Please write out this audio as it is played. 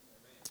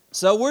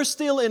So we're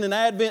still in an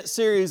Advent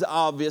series,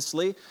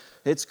 obviously.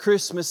 It's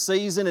Christmas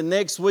season, and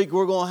next week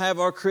we're going to have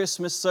our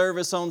Christmas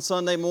service on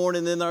Sunday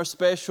morning, then our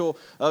special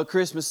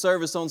Christmas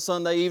service on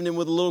Sunday evening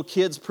with a little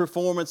kids'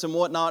 performance and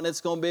whatnot, and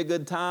it's going to be a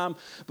good time.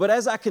 But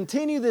as I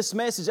continue this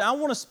message, I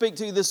want to speak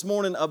to you this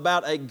morning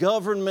about a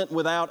government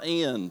without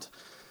end.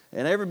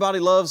 And everybody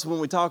loves when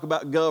we talk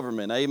about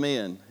government,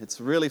 amen. It's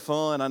really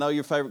fun. I know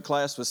your favorite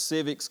class was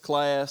civics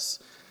class.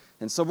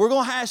 And so we're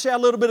going to hash out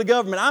a little bit of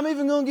government. I'm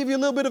even going to give you a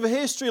little bit of a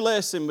history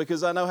lesson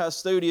because I know how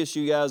studious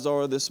you guys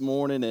are this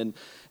morning,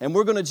 and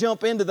we're going to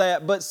jump into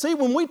that. But see,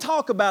 when we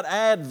talk about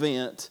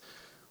Advent,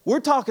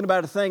 we're talking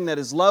about a thing that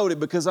is loaded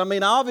because,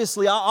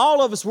 obviously,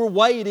 all of us, we're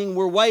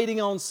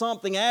waiting on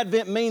something.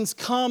 Advent means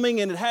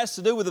coming, and it has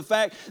to do with the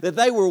fact that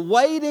they were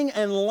waiting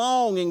and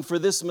longing for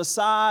this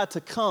Messiah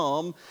to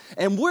come,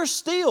 and we're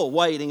still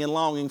waiting and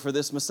longing for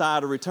this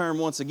Messiah to return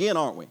once again,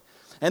 aren't we?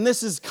 And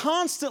this is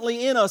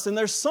constantly in us, and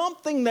there's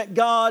something that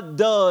God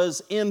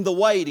does in the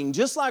waiting.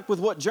 Just like with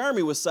what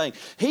Jeremy was saying.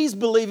 He's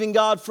believing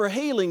God for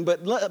healing,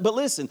 but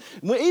listen,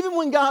 even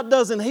when God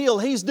doesn't heal,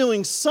 He's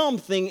doing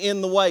something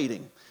in the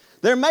waiting.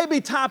 There may be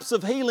types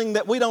of healing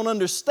that we don't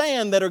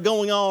understand that are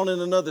going on in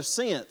another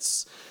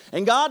sense.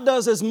 And God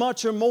does as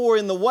much or more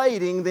in the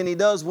waiting than He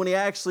does when He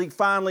actually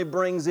finally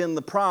brings in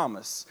the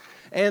promise.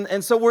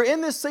 And so we're in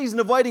this season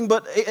of waiting,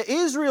 but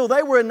Israel,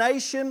 they were a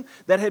nation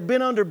that had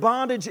been under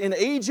bondage in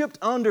Egypt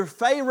under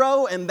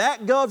Pharaoh and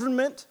that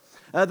government.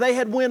 They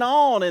had went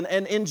on,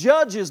 and in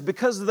Judges,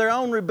 because of their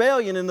own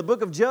rebellion in the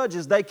book of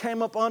Judges, they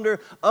came up under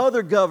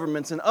other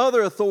governments and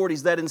other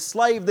authorities that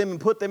enslaved them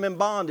and put them in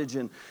bondage.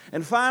 And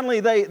finally,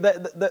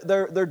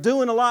 they're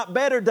doing a lot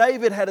better.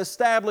 David had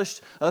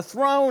established a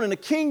throne and a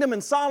kingdom,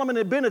 and Solomon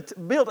had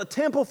built a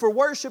temple for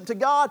worship to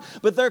God,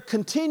 but their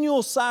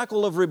continual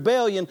cycle of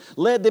rebellion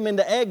led them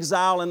into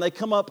exile, and they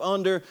come up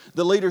under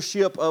the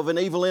leadership of an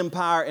evil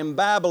empire in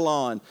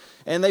Babylon.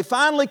 And they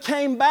finally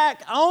came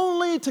back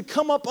only to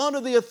come up under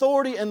the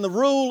authority and the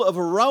rule of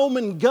a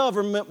Roman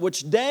government,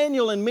 which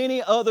Daniel and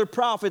many other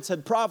prophets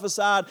had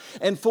prophesied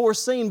and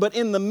foreseen. But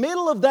in the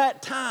middle of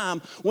that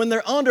time, when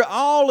they're under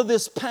all of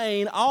this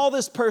pain, all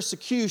this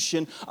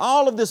persecution,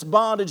 all of this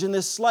bondage and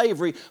this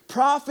slavery,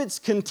 prophets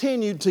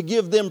continued to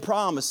give them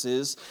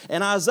promises.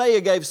 And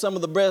Isaiah gave some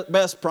of the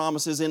best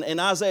promises. In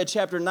Isaiah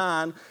chapter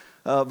 9,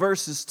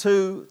 verses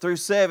 2 through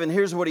 7,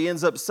 here's what he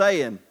ends up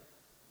saying.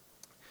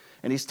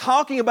 And he's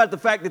talking about the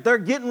fact that they're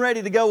getting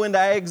ready to go into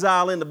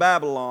exile into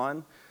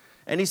Babylon.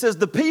 And he says,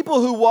 "The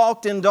people who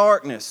walked in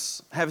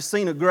darkness have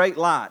seen a great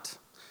light.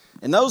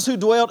 And those who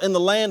dwelt in the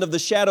land of the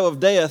shadow of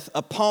death,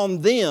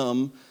 upon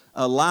them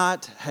a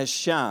light has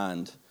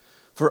shined.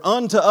 For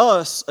unto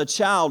us a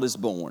child is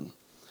born.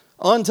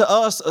 Unto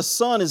us a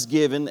son is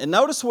given." And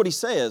notice what he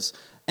says,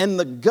 "And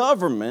the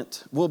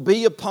government will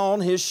be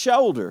upon his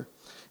shoulder.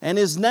 And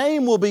his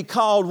name will be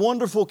called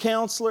Wonderful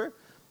Counselor,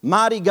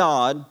 Mighty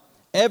God,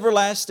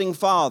 Everlasting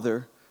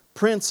Father,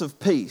 Prince of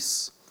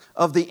Peace.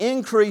 Of the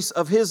increase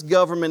of His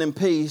government and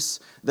peace,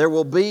 there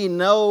will be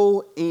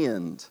no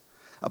end.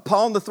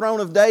 Upon the throne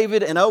of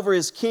David and over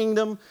His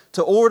kingdom,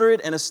 to order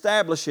it and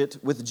establish it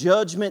with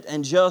judgment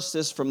and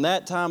justice from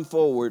that time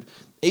forward,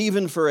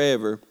 even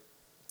forever.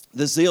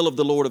 The zeal of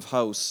the Lord of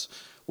hosts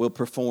will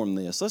perform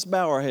this." Let's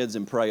bow our heads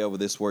and pray over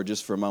this word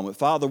just for a moment.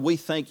 Father, we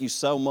thank You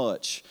so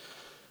much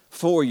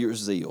for Your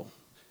zeal.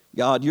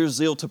 God, Your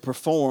zeal to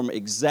perform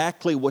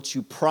exactly what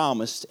You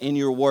promised in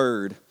Your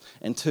word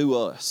and to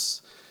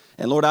us.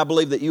 And Lord, I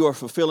believe that You are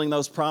fulfilling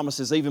those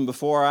promises even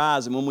before our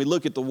eyes. And when we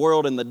look at the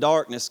world in the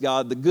darkness,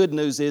 God, the good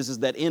news is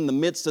that in the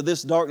midst of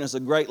this darkness,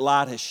 a great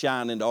light has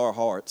shined into our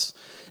hearts.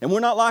 And we're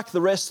not like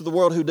the rest of the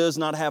world who does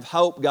not have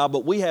hope, God,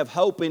 but we have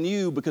hope in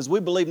You because we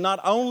believe not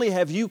only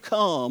have You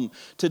come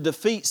to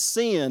defeat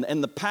sin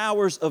and the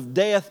powers of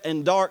death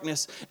and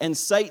darkness and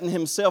Satan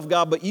himself,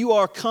 God, but You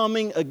are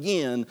coming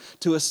again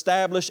to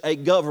establish a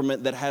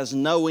government that has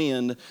no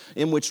end,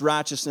 in which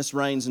righteousness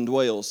reigns and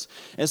dwells.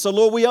 And so,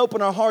 Lord, we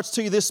open our hearts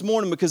to You this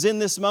morning because in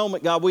this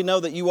moment, God, we know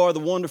that You are the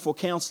wonderful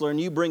counselor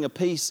and You bring a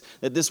peace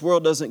that this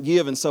world doesn't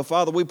give. And so,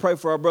 Father, we pray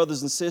for our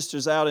brothers and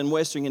sisters out in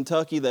Western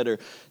Kentucky that are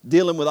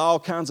dealing with all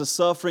kinds of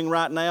suffering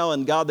right now,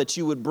 and God, that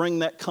You would bring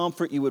that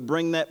comfort, You would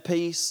bring that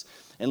peace,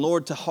 and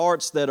Lord, to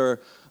hearts that are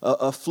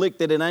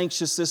afflicted and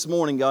anxious this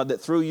morning, God,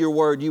 that through Your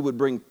word You would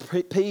bring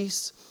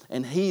peace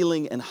and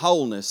healing and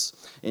wholeness.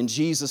 In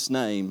Jesus'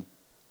 name,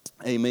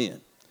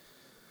 amen.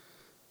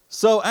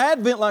 So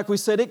Advent, like we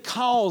said, it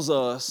calls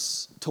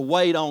us to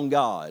wait on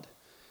God.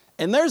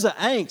 And there's an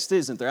angst,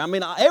 isn't there?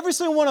 Every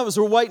single one of us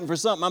are waiting for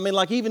something.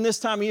 Like even this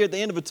time of year at the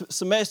end of a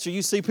semester,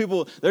 you see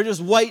people, they're just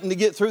waiting to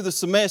get through the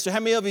semester. How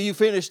many of you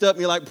finished up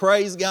and you're like,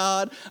 praise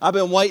God, I've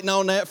been waiting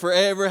on that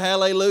forever,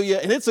 hallelujah.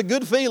 And it's a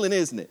good feeling,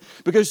 isn't it?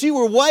 Because you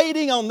were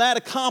waiting on that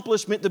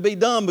accomplishment to be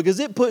done because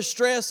it put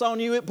stress on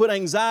you, it put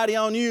anxiety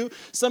on you.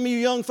 Some of you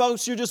young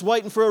folks, you're just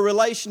waiting for a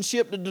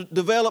relationship to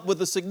develop with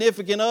a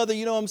significant other,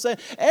 you know what I'm saying?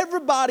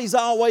 Everybody's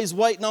always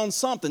waiting on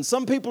something.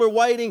 Some people are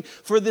waiting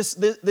for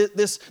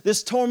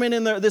this tormenting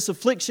ailment this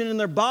affliction in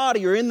their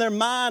body or in their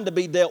mind to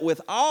be dealt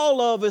with.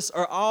 All of us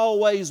are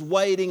always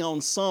waiting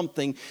on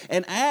something.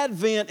 And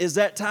Advent is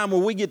that time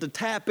where we get to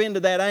tap into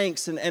that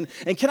angst.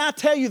 And can I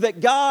tell you that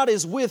God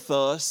is with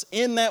us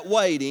in that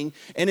waiting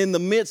and in the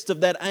midst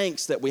of that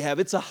angst that we have.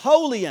 It's a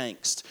holy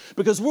angst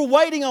because we're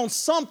waiting on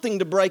something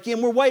to break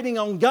in. We're waiting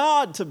on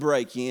God to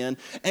break in.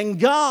 And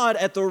God,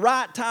 at the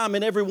right time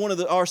in every one of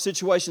our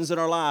situations in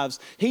our lives,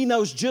 He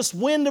knows just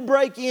when to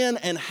break in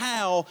and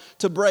how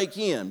to break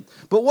in.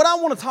 But what I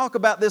want to talk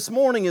about this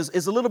morning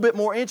is a little bit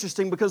more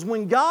interesting, because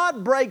when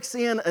God breaks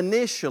in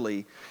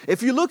initially,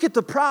 if you look at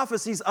the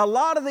prophecies, a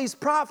lot of these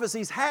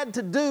prophecies had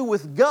to do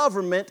with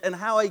government and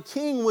how a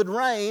king would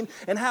reign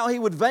and how he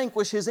would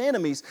vanquish his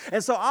enemies.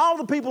 And so all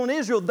the people in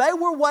Israel, they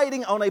were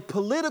waiting on a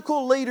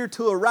political leader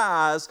to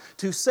arise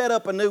to set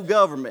up a new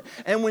government.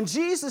 And when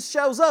Jesus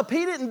shows up,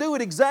 He didn't do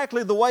it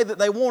exactly the way that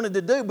they wanted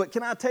to do, but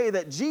can I tell you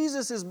that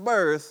Jesus'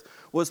 birth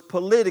was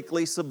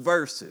politically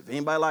subversive.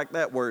 Anybody like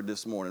that word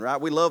this morning, right?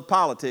 We love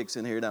politics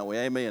in here, don't we?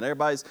 Amen.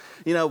 Everybody's,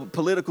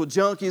 political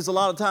junkies a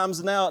lot of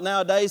times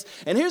nowadays.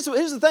 And here's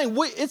the thing.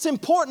 It's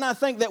important, I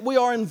think, that we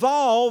are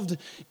involved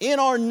in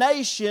our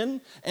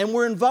nation, and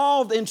we're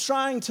involved in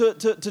trying to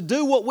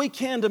do what we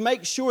can to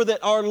make sure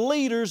that our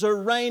leaders are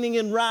reigning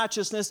in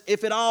righteousness,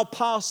 if at all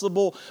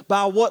possible,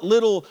 by what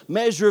little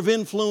measure of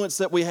influence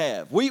that we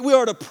have. We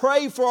are to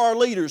pray for our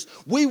leaders.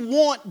 We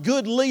want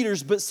good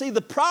leaders, but see,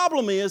 the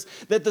problem is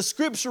that the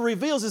Scripture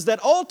reveals is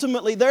that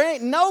ultimately there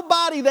ain't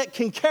nobody that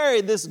can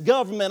carry this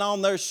government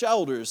on their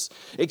shoulders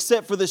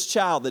except for this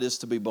child that is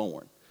to be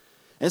born.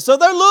 And so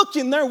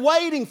they're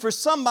waiting for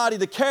somebody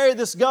to carry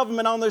this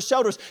government on their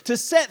shoulders, to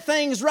set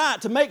things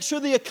right, to make sure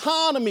the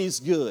economy's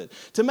good,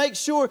 to make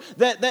sure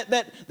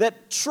that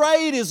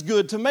trade is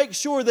good, to make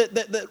sure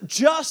that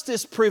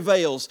justice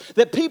prevails,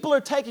 that people are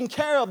taken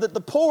care of, that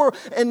the poor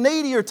and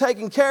needy are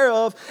taken care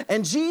of.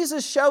 And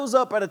Jesus shows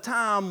up at a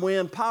time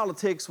when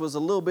politics was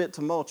a little bit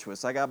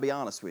tumultuous, I got to be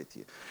honest with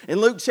you.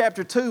 In Luke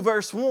chapter 2,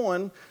 verse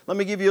 1, let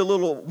me give you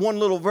one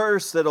little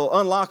verse that'll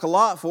unlock a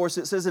lot for us.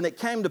 It says, "And it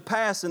came to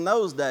pass in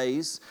those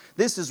days,"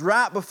 this is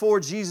right before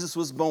Jesus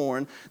was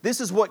born. This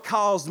is what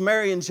caused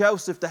Mary and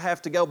Joseph to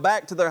have to go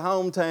back to their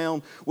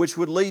hometown, which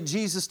would lead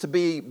Jesus to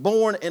be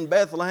born in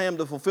Bethlehem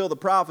to fulfill the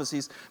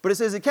prophecies. But it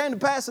says, "It came to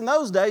pass in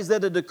those days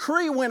that a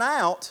decree went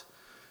out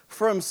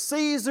from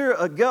Caesar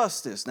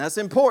Augustus." Now, it's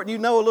important you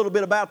know a little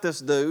bit about this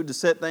dude to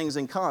set things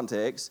in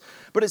context.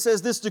 But it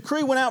says, "This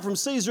decree went out from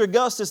Caesar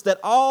Augustus that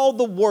all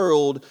the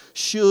world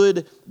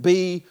should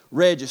be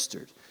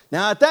registered."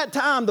 Now, at that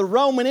time, the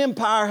Roman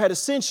Empire had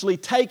essentially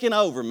taken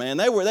over, man.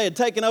 They had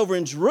taken over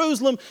in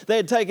Jerusalem. They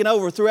had taken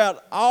over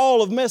throughout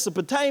all of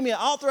Mesopotamia,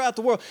 all throughout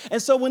the world.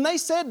 And so when they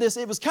said this,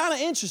 it was kind of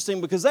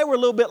interesting because they were a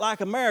little bit like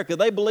America.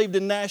 They believed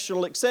in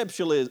national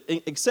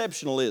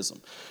exceptionalism.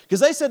 Because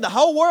they said the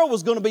whole world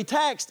was going to be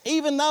taxed,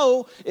 even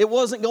though it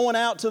wasn't going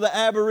out to the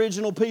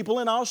Aboriginal people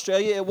in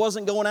Australia. It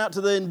wasn't going out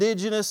to the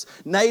indigenous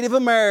Native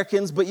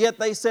Americans. But yet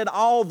they said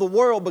all the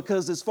world,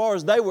 because as far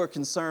as they were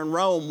concerned,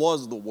 Rome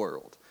was the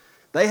world.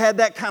 They had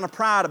that kind of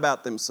pride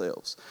about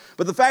themselves.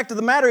 But the fact of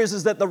the matter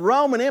is that the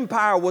Roman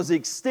Empire was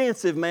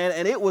extensive, man,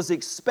 and it was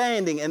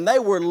expanding, and they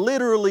were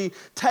literally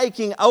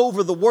taking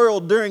over the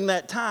world during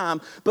that time.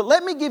 But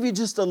let me give you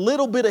just a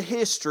little bit of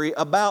history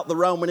about the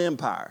Roman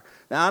Empire.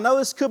 Now, I know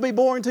this could be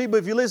boring to you, but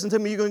if you listen to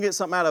me, you're going to get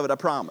something out of it, I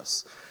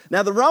promise.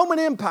 Now, the Roman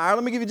Empire,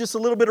 let me give you just a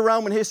little bit of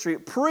Roman history.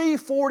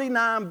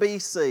 Pre-49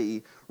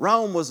 BC,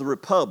 Rome was a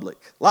republic,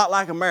 a lot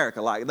like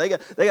America. Like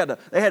they had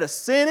a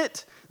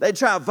Senate. They'd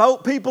try to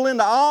vote people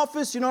into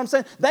office, you know what I'm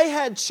saying? They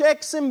had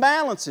checks and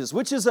balances,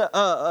 which is,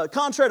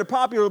 contrary to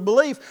popular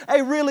belief,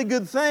 a really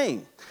good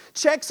thing.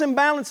 Checks and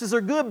balances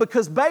are good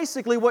because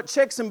basically what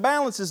checks and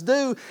balances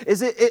do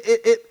is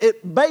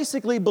it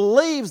basically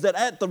believes that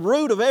at the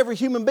root of every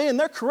human being,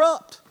 they're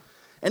corrupt.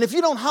 And if you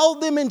don't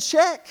hold them in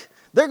check,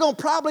 they're going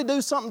to probably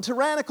do something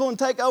tyrannical and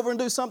take over and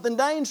do something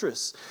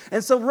dangerous.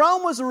 And so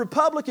Rome was a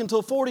republic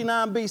until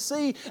 49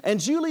 BC, and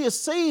Julius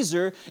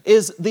Caesar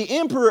is the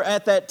emperor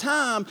at that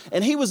time,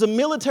 and he was a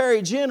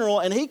military general,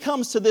 and he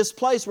comes to this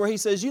place where he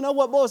says, "You know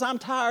what, boys, I'm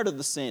tired of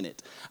the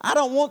Senate. I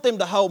don't want them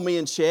to hold me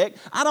in check.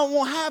 I don't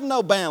want to have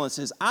no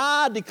balances.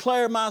 I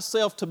declare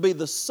myself to be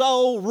the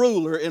sole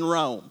ruler in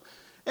Rome."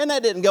 And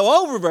that didn't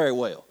go over very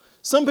well.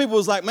 Some people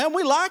was like, "Man,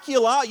 we like you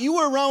a lot. You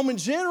were a Roman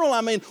general.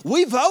 I mean,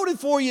 we voted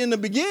for you in the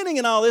beginning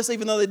and all this,"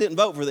 even though they didn't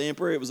vote for the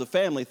emperor. It was a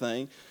family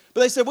thing.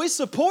 But they said, "We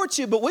support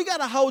you, but we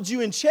got to hold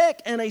you in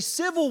check." And a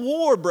civil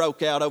war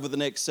broke out over the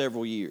next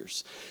several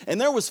years.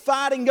 And there was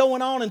fighting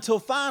going on until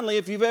finally,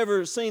 if you've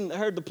ever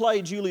heard the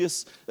play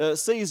Julius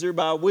Caesar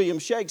by William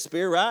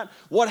Shakespeare, right?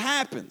 What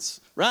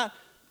happens, right?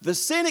 The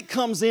Senate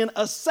comes in,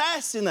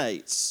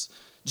 assassinates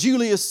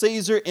Julius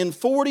Caesar in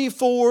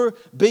 44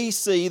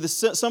 BC.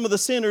 Some of the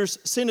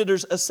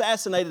senators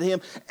assassinated him,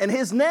 and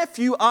his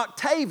nephew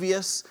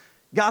Octavius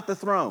got the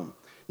throne.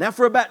 Now,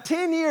 for about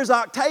 10 years,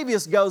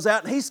 Octavius goes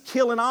out and he's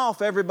killing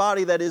off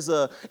everybody that is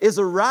a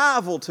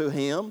rival to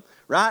him,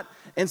 right?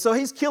 And so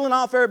he's killing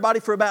off everybody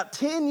for about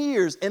 10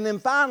 years. And then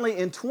finally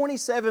in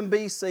 27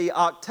 BC,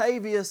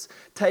 Octavius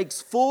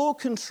takes full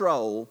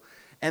control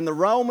and the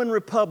Roman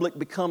Republic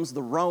becomes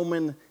the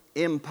Roman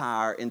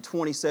Empire in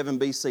 27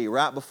 BC,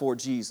 right before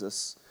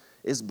Jesus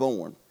is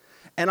born.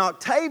 And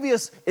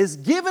Octavius is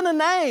given a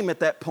name at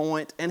that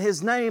point, and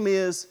his name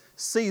is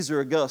Caesar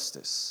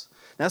Augustus.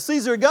 Now,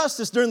 Caesar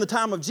Augustus, during the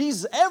time of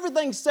Jesus,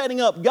 everything's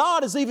setting up.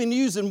 God is even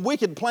using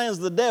wicked plans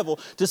of the devil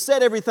to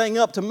set everything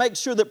up to make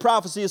sure that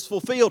prophecy is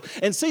fulfilled.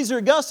 And Caesar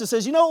Augustus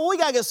says, you know what, we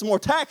got to get some more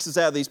taxes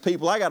out of these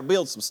people. I got to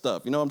build some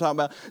stuff. You know what I'm talking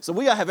about? So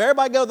we got to have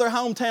everybody go to their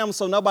hometown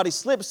so nobody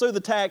slips through the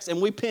tax,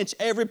 and we pinch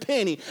every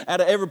penny out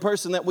of every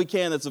person that we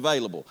can that's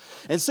available.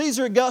 And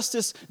Caesar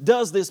Augustus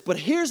does this, but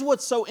here's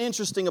what's so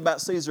interesting about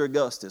Caesar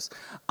Augustus.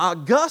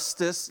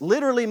 Augustus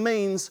literally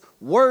means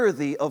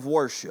worthy of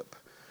worship.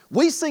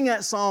 We sing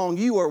that song,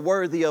 "You Are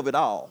Worthy of It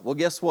All." Well,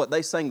 guess what?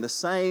 They sang the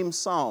same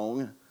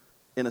song,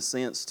 in a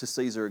sense, to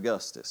Caesar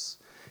Augustus.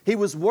 He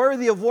was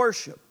worthy of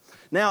worship.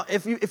 Now,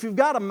 if you've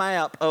got a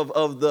map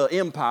of the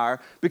empire,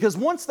 because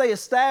once they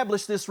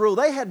established this rule,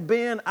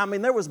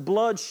 there was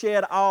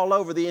bloodshed all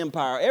over the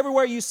empire.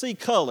 Everywhere you see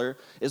color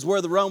is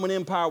where the Roman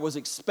Empire was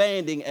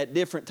expanding at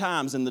different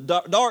times. And the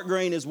dark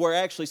green is where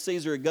actually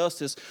Caesar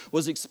Augustus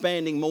was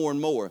expanding more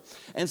and more.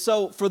 And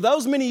so for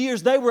those many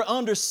years, they were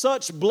under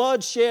such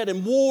bloodshed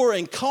and war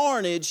and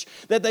carnage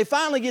that they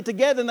finally get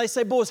together and they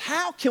say, boys,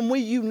 how can we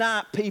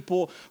unite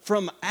people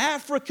from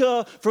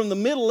Africa, from the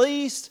Middle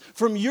East,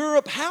 from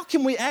Europe? How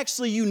can we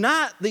actually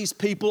unite these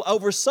people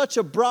over such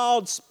a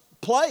broad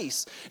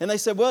place? And they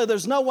said, well,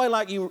 there's no way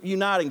like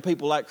uniting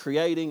people like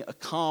creating a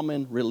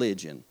common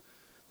religion.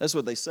 That's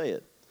what they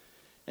said.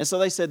 And so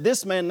they said,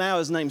 this man now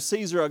is named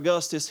Caesar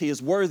Augustus. He is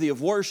worthy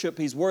of worship.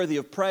 He's worthy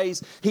of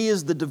praise. He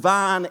is the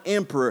divine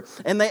emperor.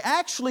 And they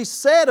actually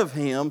said of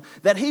him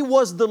that he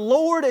was the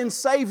Lord and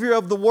Savior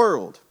of the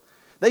world.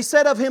 They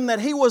said of him that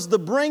he was the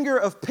bringer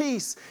of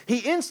peace. He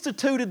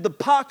instituted the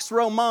Pax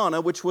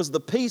Romana, which was the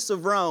peace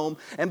of Rome.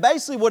 And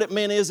basically what it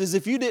meant is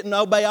if you didn't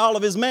obey all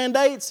of his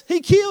mandates,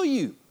 he'd kill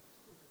you.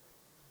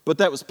 But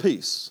that was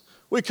peace.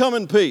 We come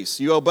in peace.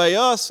 You obey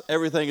us,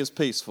 everything is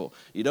peaceful.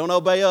 You don't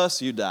obey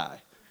us, you die.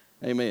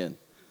 Amen.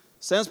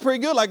 Sounds pretty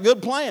good, like a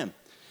good plan.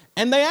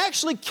 And they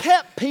actually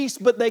kept peace,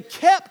 but they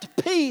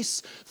kept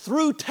peace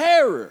through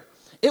terror.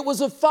 It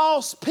was a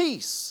false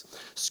peace.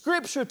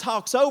 Scripture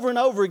talks over and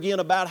over again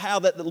about how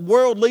that the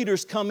world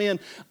leaders come in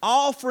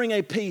offering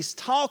a peace,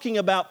 talking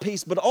about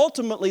peace, but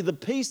ultimately the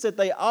peace that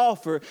they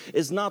offer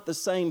is not the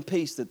same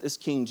peace that this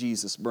King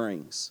Jesus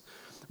brings.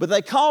 But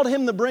they called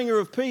him the bringer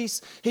of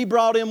peace. He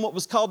brought in what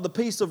was called the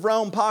peace of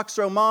Rome, Pax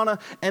Romana,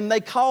 and they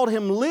called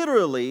him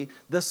literally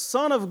the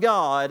Son of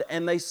God,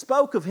 and they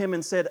spoke of him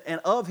and said, and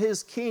of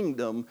his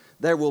kingdom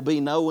there will be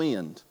no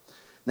end.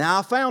 Now,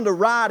 I found a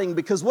writing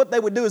because what they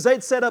would do is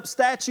they'd set up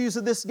statues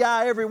of this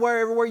guy everywhere.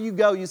 Everywhere you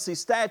go, you'd see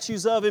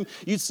statues of him.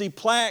 You'd see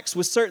plaques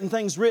with certain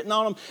things written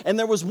on them. And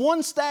there was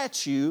one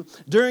statue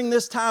during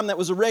this time that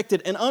was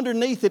erected, and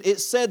underneath it, it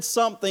said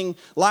something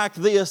like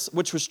this,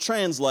 which was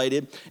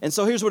translated. And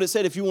so here's what it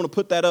said, if you want to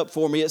put that up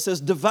for me. It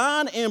says,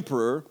 Divine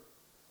Emperor,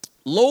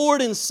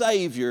 Lord and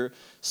Savior,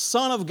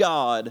 Son of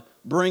God,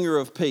 Bringer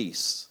of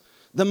Peace.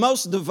 The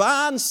most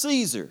divine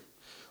Caesar,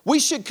 we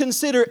should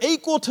consider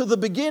equal to the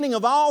beginning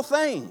of all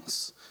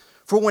things.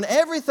 For when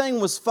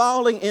everything was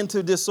falling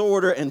into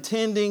disorder and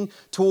tending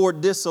toward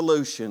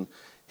dissolution,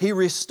 he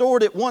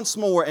restored it once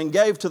more and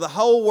gave to the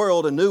whole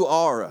world a new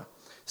aura.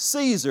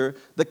 Caesar,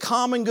 the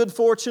common good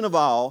fortune of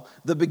all,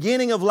 the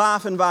beginning of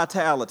life and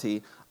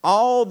vitality,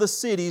 all the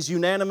cities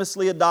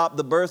unanimously adopt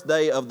the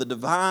birthday of the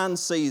divine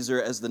Caesar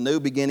as the new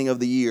beginning of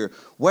the year.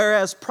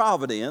 Whereas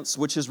Providence,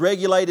 which has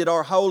regulated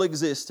our whole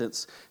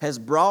existence, has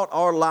brought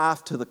our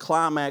life to the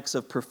climax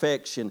of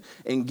perfection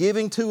in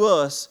giving to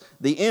us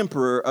the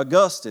Emperor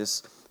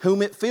Augustus,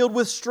 whom it filled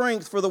with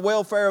strength for the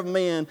welfare of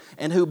men,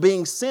 and who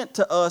being sent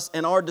to us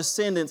and our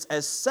descendants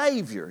as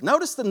Savior,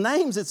 notice the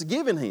names it's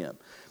given him,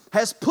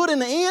 has put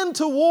an end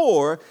to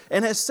war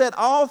and has set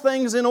all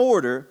things in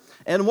order.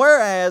 And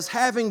whereas,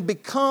 having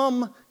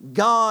become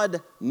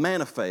God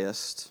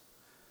manifest,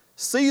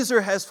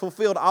 Caesar has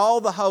fulfilled all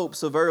the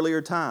hopes of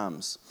earlier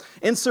times,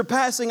 in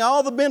surpassing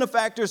all the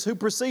benefactors who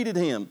preceded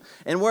him.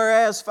 And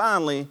whereas,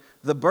 finally,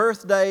 the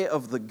birthday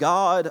of the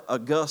God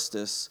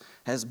Augustus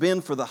has been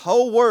for the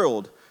whole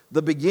world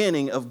the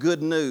beginning of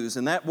good news.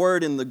 And that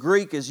word in the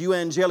Greek is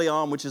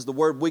euangelion, which is the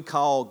word we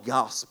call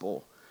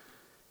gospel.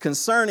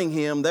 Concerning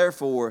him,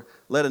 therefore,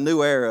 let a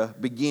new era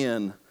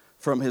begin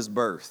from his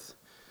birth.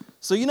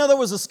 So, there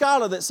was a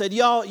scholar that said,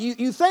 y'all,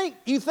 you think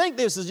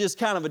this is just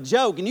kind of a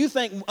joke, and you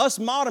think us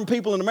modern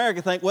people in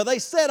America think, well, they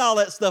said all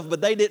that stuff,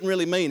 but they didn't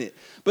really mean it.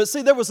 But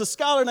see, there was a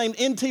scholar named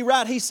N.T.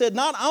 Wright. He said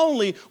not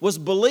only was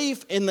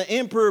belief in the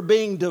emperor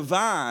being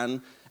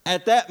divine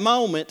at that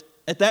moment,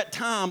 at that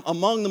time,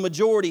 among the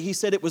majority, he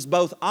said it was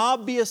both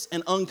obvious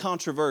and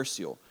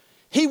uncontroversial.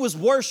 He was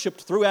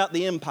worshipped throughout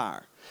the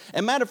empire.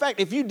 And matter of fact,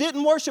 if you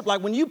didn't worship,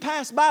 like when you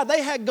passed by,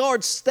 they had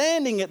guards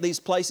standing at these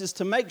places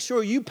to make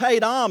sure you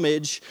paid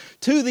homage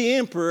to the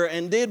emperor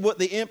and did what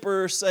the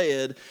emperor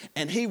said,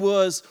 and he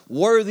was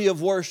worthy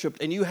of worship,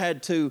 and you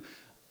had to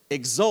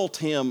exalt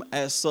him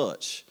as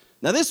such.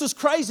 Now, this was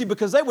crazy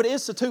because they would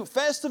institute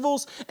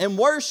festivals and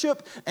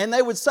worship, and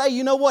they would say,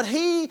 you know what,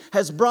 he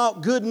has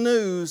brought good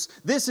news.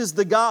 This is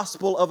the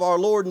gospel of our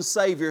Lord and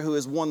Savior who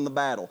has won the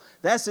battle.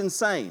 That's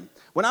insane.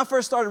 When I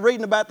first started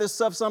reading about this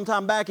stuff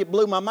sometime back, it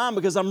blew my mind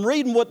because I'm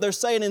reading what they're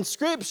saying in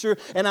Scripture,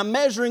 and I'm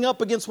measuring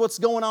up against what's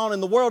going on in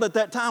the world at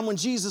that time when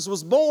Jesus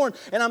was born,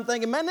 and I'm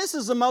thinking, man, this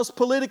is the most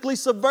politically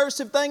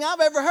subversive thing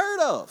I've ever heard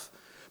of.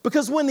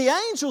 Because when the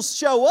angels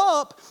show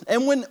up,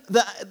 and when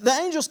the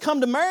angels come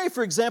to Mary,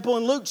 for example,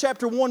 in Luke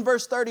chapter 1,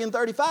 verse 30 and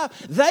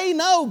 35, they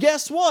know,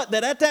 guess what?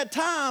 That at that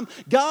time,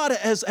 God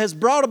has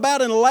brought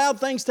about and allowed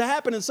things to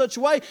happen in such a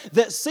way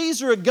that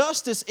Caesar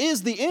Augustus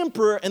is the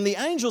emperor, and the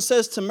angel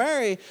says to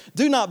Mary,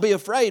 do not be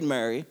afraid,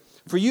 Mary,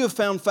 for you have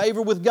found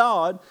favor with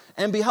God,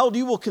 and behold,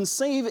 you will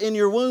conceive in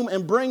your womb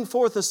and bring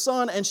forth a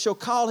son, and shall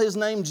call his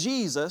name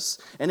Jesus.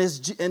 And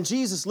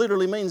Jesus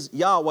literally means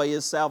Yahweh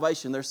is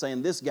salvation. They're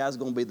saying this guy's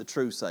going to be the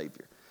true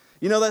Savior.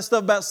 You know that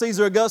stuff about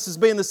Caesar Augustus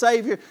being the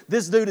Savior?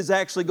 This dude is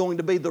actually going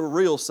to be the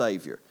real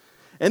Savior.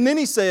 And then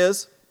he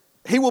says,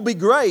 he will be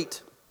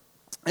great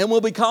and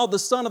will be called the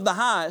Son of the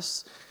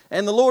Highest.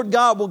 And the Lord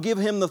God will give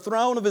him the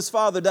throne of his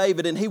father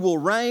David, and he will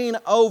reign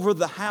over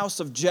the house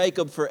of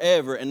Jacob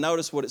forever. And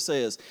notice what it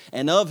says,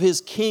 and of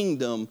his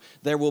kingdom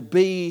there will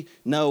be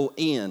no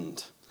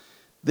end.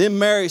 Then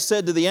Mary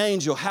said to the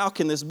angel, how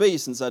can this be,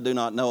 since I do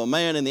not know a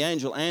man? And the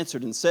angel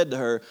answered and said to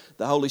her,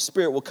 the Holy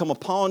Spirit will come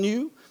upon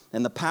you,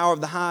 and the power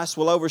of the highest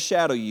will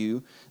overshadow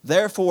you.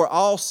 Therefore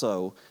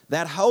also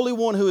that Holy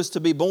One who is to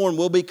be born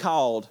will be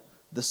called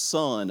the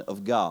Son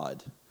of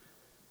God.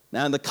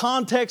 Now, in the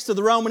context of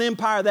the Roman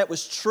Empire, that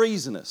was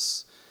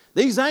treasonous.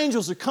 These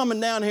angels are coming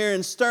down here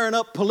and stirring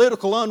up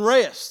political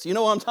unrest. You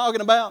know what I'm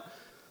talking about?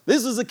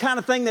 This is the kind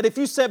of thing that if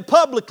you said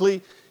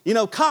publicly, you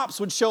know, cops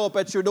would show up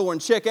at your door and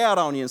check out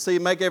on you and see,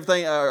 make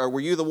everything, or were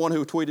you the one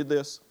who tweeted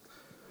this?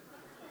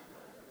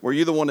 Were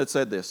you the one that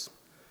said this?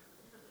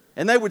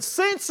 And they would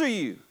censor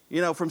you,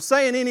 you know, from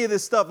saying any of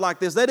this stuff like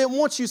this. They didn't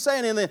want you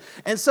saying anything.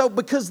 And so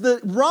because the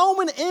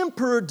Roman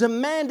emperor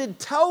demanded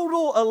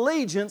total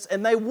allegiance,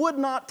 and they would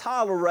not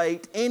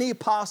tolerate any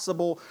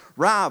possible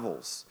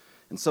rivals.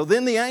 And so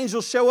then the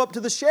angels show up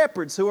to the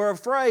shepherds who are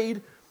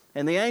afraid.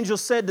 And the angel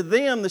said to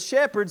them, the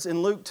shepherds,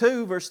 in Luke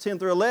 2, verse 10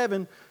 through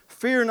 11,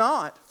 fear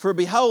not, for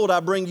behold,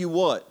 I bring you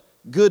what?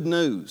 Good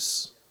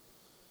news.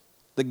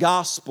 The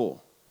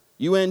gospel.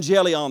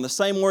 Euangelion, the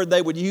same word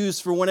they would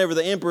use for whenever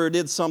the emperor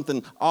did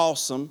something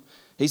awesome.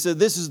 He said,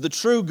 this is the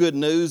true good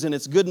news, and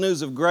it's good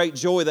news of great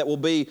joy that will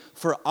be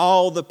for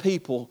all the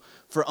people.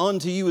 For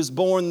unto you is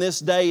born this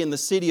day in the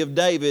city of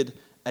David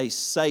a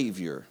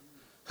Savior,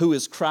 who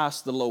is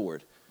Christ the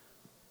Lord.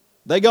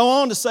 They go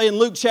on to say in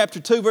Luke chapter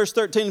 2, verse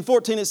 13 and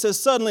 14, it says,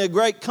 suddenly a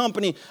great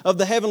company of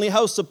the heavenly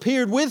hosts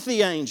appeared with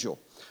the angel,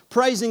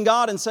 praising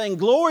God and saying,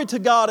 glory to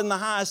God in the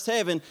highest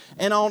heaven,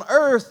 and on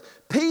earth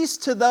peace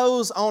to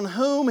those on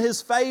whom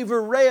his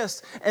favor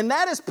rests. And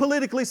that is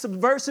politically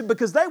subversive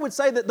because they would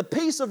say that the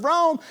peace of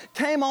Rome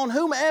came on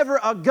whomever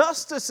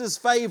Augustus's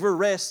favor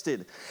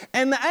rested.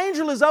 And the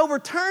angel is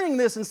overturning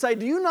this and say,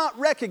 do you not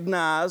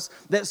recognize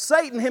that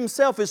Satan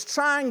himself is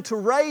trying to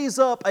raise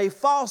up a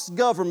false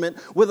government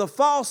with a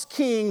false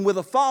king, with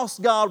a false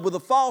God, with a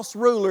false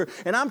ruler?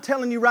 And I'm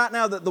telling you right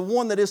now that the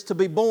one that is to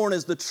be born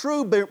is the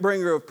true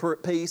bringer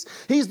of peace.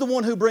 He's the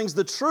one who brings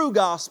the true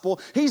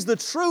gospel. He's the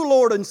true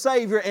Lord and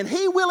Savior, and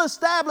He will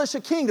establish a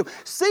kingdom.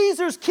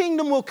 Caesar's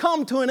kingdom will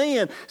come to an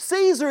end.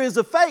 Caesar is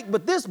a fake,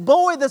 but this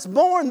boy that's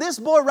born, this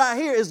boy right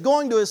here is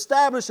going to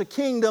establish a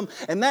kingdom,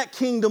 and that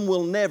kingdom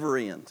will never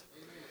end.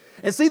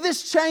 And see,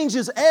 this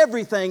changes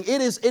everything.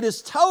 It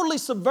is totally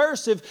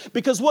subversive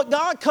because what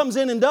God comes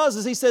in and does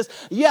is He says,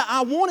 yeah,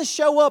 I want to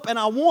show up and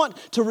I want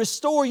to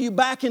restore you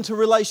back into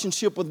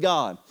relationship with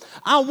God.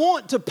 I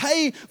want to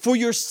pay for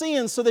your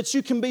sins so that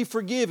you can be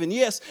forgiven.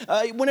 Yes,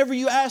 whenever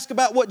you ask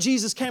about what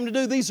Jesus came to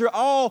do, these are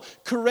all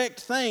correct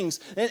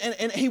things.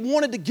 And He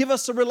wanted to give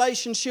us a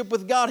relationship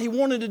with God. He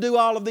wanted to do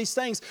all of these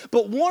things.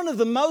 But one of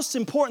the most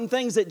important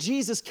things that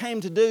Jesus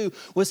came to do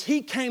was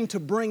He came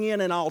to bring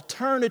in an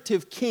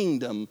alternative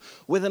kingdom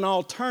with an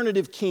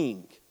alternative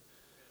king.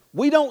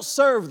 We don't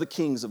serve the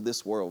kings of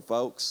this world,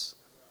 folks.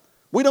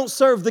 We don't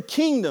serve the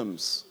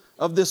kingdoms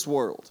of this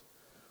world.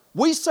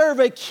 We serve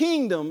a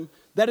kingdom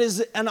that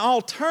is an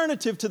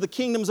alternative to the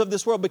kingdoms of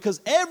this world,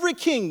 because every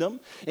kingdom,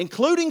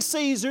 including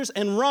Caesar's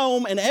and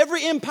Rome and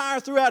every empire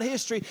throughout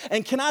history,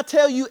 and can I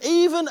tell you,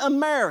 even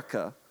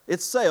America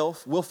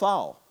itself will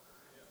fall.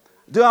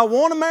 Do I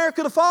want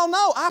America to fall?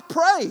 No, I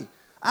pray.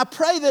 I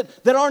pray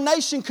that our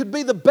nation could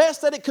be the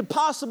best that it could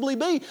possibly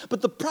be.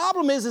 But the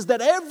problem is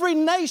that every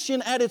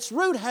nation at its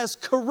root has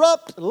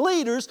corrupt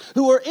leaders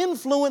who are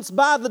influenced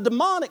by the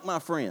demonic, my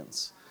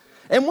friends.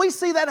 And we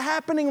see that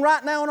happening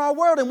right now in our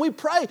world. And we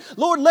pray,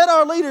 Lord, let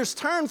our leaders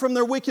turn from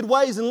their wicked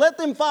ways and let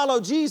them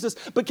follow Jesus.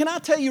 But can I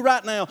tell you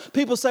right now,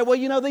 people say, well,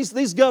 you know,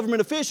 these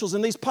government officials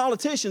and these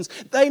politicians,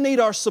 they need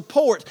our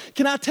support.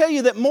 Can I tell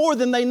you that more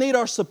than they need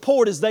our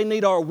support is they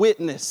need our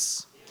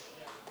witness?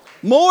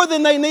 More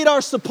than they need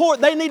our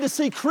support, they need to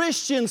see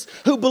Christians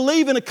who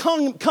believe in a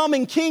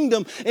coming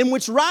kingdom in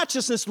which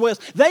righteousness dwells.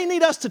 They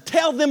need us to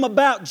tell them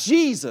about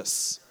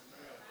Jesus.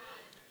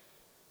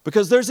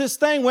 Because there's this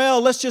thing,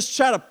 well, let's just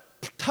try to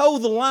toe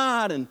the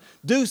line and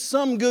do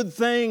some good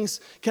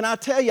things. Can I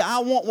tell you, I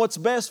want what's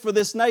best for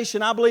this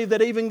nation. I believe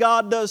that even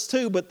God does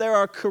too, but there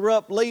are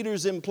corrupt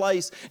leaders in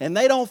place and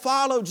they don't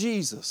follow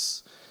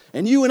Jesus.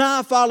 And you and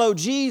I follow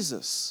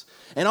Jesus.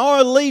 And our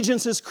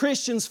allegiance as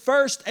Christians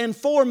first and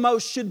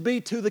foremost should be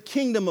to the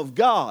kingdom of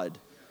God.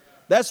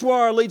 That's where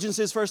our allegiance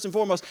is first and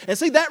foremost. And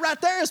see, that right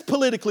there is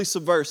politically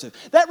subversive.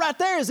 That right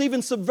there is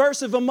even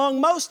subversive among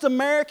most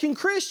American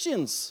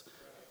Christians.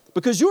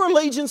 Because your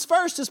allegiance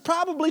first is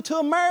probably to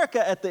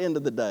America at the end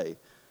of the day.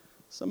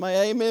 Somebody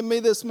amen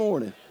me this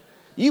morning.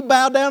 You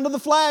bow down to the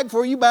flag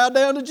before you bow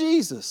down to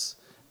Jesus.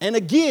 And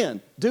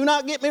again, do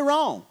not get me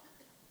wrong.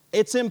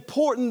 It's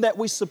important that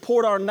we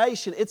support our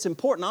nation. It's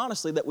important,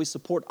 honestly, that we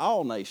support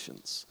all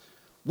nations.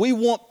 We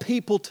want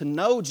people to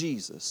know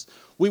Jesus.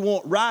 We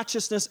want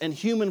righteousness and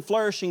human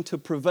flourishing to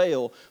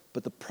prevail.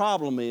 But the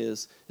problem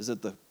is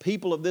that the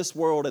people of this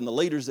world and the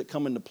leaders that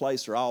come into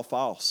place are all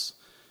false.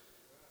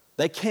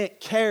 They can't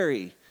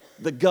carry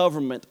the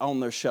government on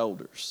their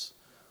shoulders.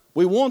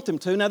 We want them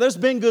to. Now, there's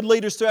been good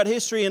leaders throughout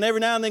history, and every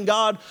now and then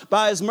God,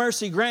 by His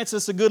mercy, grants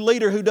us a good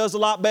leader who does a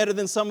lot better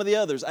than some of the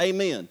others.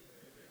 Amen.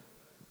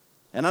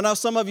 And I know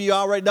some of you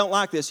already don't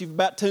like this. You've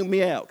about tuned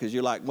me out because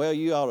you're like, well,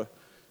 you ought to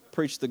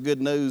preach the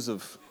good news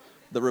of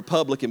the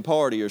Republican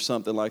Party or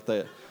something like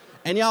that.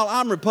 And y'all,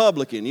 I'm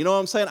Republican. You know what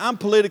I'm saying? I'm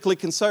politically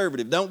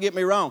conservative. Don't get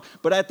me wrong.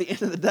 But at the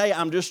end of the day,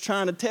 I'm just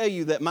trying to tell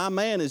you that my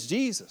man is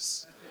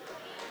Jesus.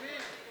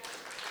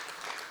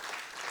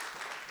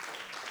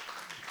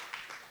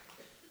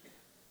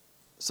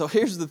 So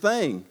here's the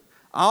thing.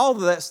 All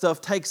of that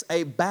stuff takes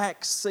a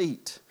back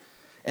seat.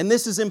 And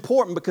this is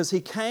important because He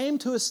came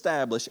to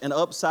establish an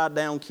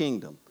upside-down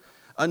kingdom,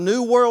 a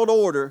new world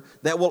order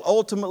that will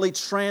ultimately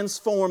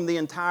transform the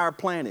entire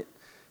planet.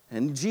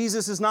 And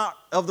Jesus is not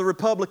of the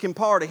Republican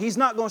Party. He's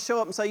not going to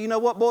show up and say, you know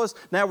what, boys,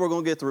 now we're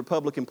going to get the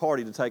Republican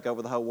Party to take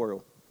over the whole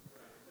world.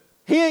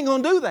 He ain't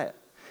going to do that.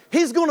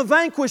 He's going to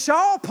vanquish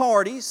all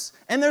parties,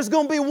 and there's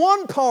going to be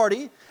one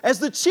party as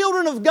the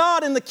children of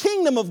God in the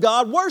kingdom of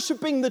God,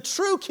 worshiping the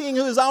true King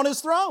who is on His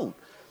throne.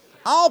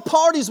 All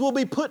parties will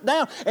be put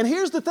down. And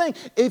here's the thing.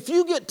 If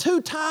you get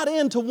too tied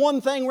into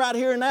one thing right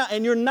here and now,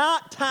 and you're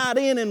not tied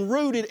in and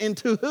rooted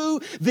into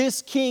who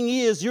this King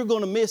is, you're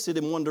going to miss it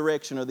in one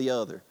direction or the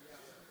other.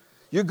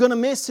 You're going to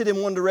miss it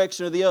in one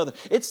direction or the other.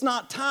 It's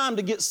not time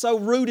to get so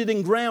rooted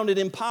and grounded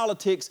in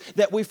politics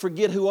that we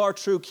forget who our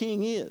true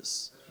King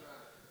is.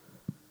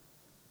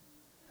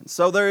 And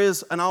so there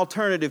is an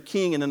alternative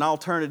king and an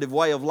alternative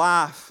way of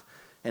life.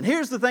 And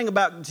here's the thing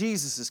about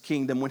Jesus'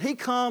 kingdom. When He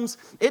comes,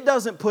 it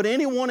doesn't put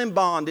anyone in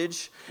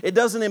bondage. It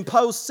doesn't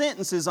impose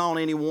sentences on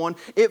anyone.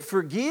 It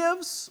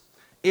forgives.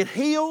 It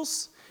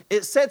heals.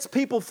 It sets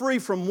people free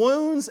from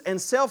wounds and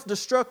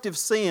self-destructive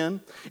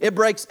sin. It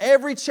breaks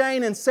every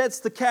chain and sets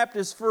the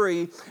captives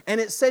free.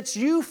 And it sets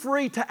you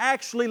free to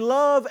actually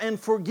love and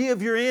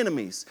forgive your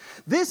enemies.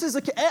 This is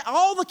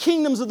all the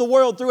kingdoms of the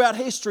world throughout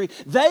history,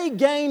 they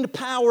gained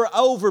power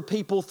over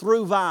people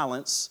through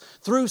violence,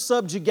 through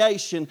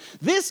subjugation.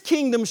 This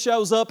kingdom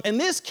shows up and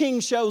this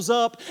king shows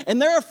up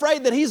and they're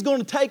afraid that he's going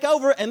to take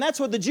over, and that's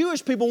what the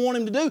Jewish people want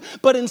him to do.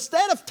 But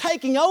instead of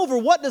taking over,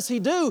 what does he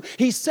do?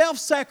 He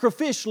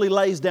self-sacrificially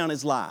lays down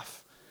his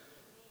life.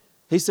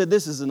 He said,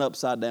 this is an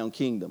upside down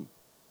kingdom.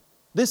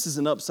 This is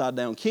an upside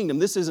down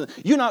kingdom.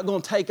 You're not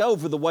going to take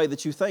over the way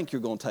that you think you're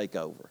going to take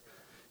over.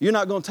 You're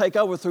not going to take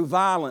over through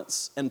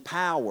violence and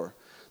power.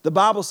 The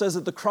Bible says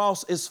that the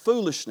cross is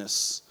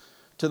foolishness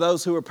to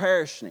those who are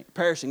perishing.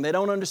 They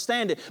don't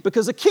understand it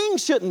because a king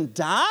shouldn't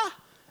die.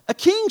 A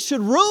king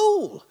should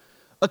rule.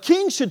 A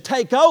king should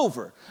take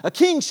over. A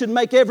king should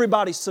make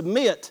everybody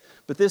submit.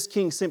 But this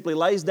king simply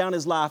lays down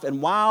his life,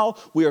 and while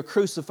we are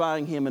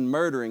crucifying him and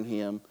murdering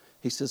him,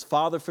 he says,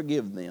 Father,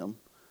 forgive them.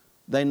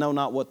 They know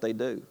not what they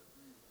do.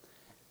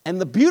 And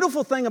the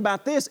beautiful thing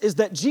about this is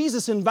that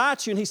Jesus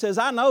invites you and He says,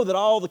 I know that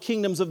all the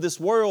kingdoms of this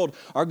world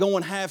are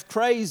going half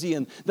crazy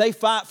and they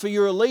fight for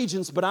your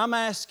allegiance, but I'm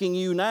asking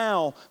you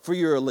now for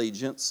your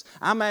allegiance.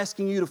 I'm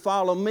asking you to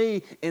follow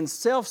me in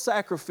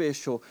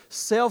self-sacrificial,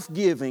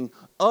 self-giving,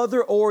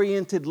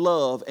 other-oriented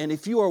love. And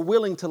if you are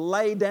willing to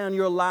lay down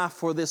your life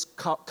for this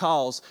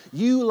cause,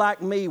 you,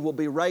 like me, will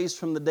be raised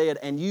from the dead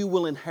and you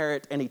will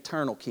inherit an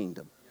eternal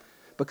kingdom.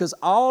 Because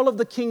all of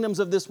the kingdoms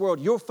of this world,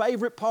 your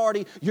favorite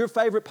party, your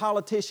favorite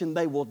politician,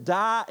 they will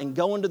die and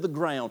go into the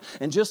ground.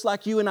 And just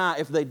like you and I,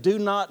 if they do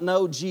not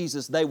know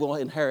Jesus, they will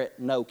inherit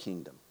no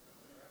kingdom.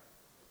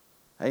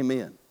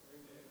 Amen.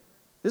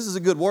 This is a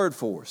good word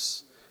for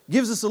us.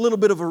 Gives us a little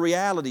bit of a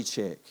reality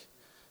check.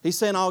 He's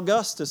saying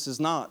Augustus is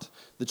not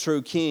the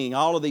true king.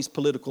 All of these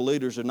political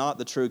leaders are not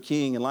the true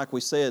king. And like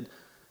we said,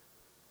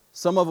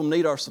 some of them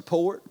need our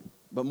support,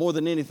 but more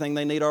than anything,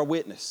 they need our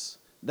witness.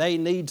 They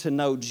need to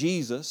know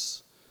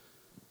Jesus.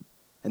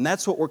 And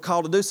that's what we're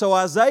called to do. So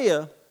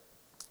Isaiah,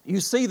 you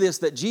see this,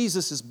 that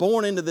Jesus is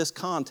born into this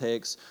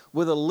context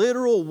with a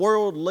literal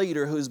world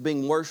leader who's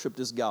being worshiped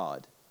as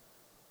God.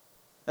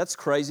 That's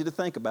crazy to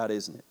think about,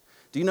 isn't it?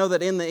 Do you know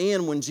that in the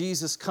end, when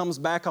Jesus comes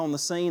back on the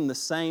scene, the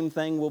same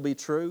thing will be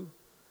true?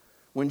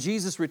 When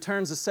Jesus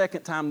returns the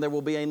second time, there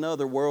will be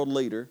another world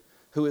leader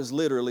who is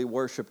literally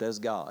worshiped as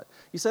God.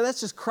 You say, that's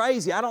just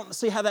crazy. I don't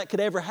see how that could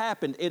ever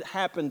happen. It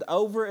happened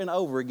over and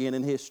over again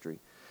in history.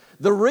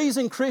 The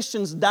reason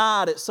Christians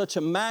died at such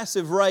a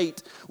massive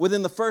rate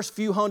within the first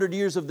few hundred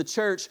years of the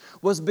church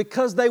was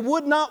because they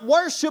would not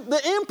worship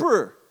the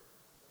emperor.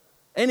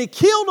 And he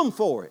killed them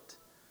for it,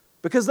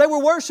 because they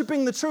were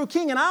worshiping the true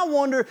king. And I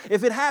wonder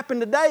if it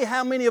happened today,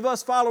 how many of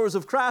us followers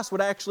of Christ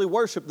would actually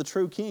worship the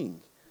true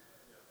king?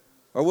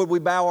 Or would we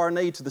bow our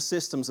knee to the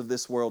systems of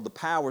this world, the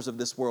powers of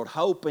this world,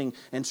 hoping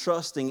and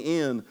trusting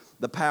in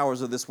the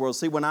powers of this world?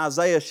 See, when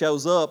Isaiah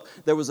shows up,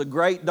 there was a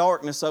great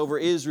darkness over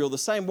Israel, the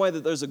same way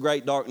that there's a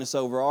great darkness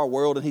over our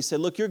world. And he said,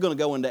 look, you're going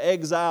to go into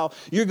exile.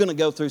 You're going to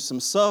go through some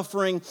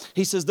suffering.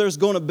 He says there's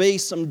going to be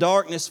some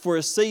darkness for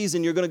a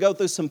season. You're going to go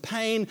through some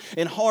pain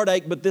and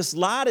heartache, but this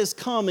light is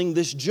coming.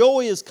 This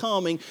joy is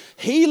coming.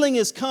 Healing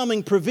is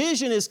coming.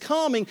 Provision is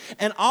coming.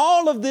 And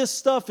all of this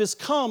stuff is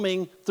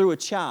coming through a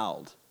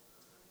child.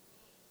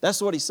 That's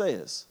what he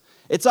says.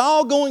 It's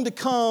all going to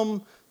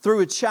come through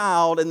a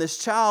child, and this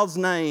child's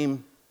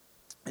name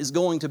is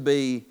going to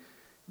be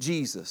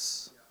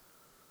Jesus.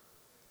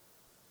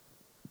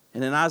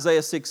 And in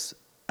Isaiah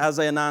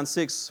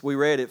 9:6, we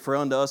read it, for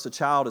unto us a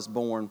child is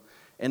born,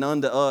 and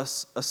unto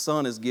us a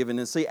son is given.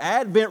 And see,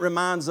 Advent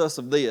reminds us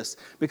of this,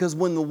 because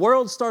when the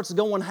world starts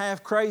going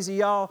half crazy,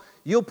 y'all,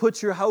 you'll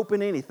put your hope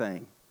in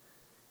anything.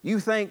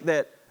 You think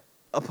that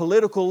a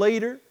political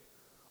leader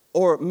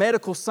or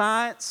medical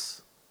science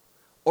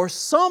or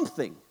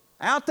something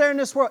out there in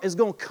this world is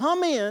going to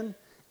come in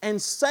and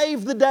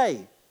save the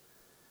day.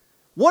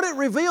 What it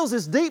reveals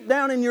is deep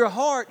down in your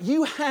heart,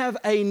 you have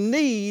a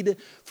need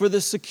for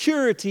the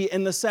security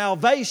and the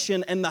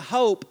salvation and the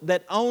hope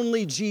that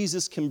only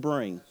Jesus can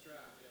bring.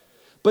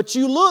 But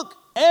you look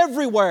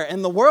everywhere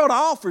and the world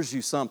offers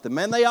you something.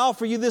 Man, they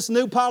offer you this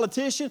new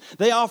politician.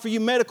 They offer you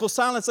medical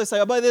science. They say,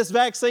 oh, but this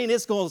vaccine,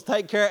 it's going to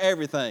take care of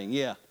everything.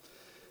 Yeah.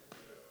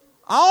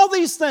 All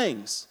these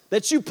things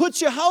that you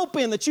put your hope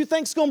in, that you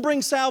think is going to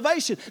bring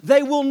salvation,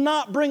 they will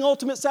not bring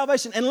ultimate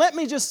salvation. And let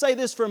me just say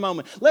this for a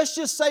moment. Let's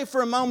just say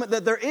for a moment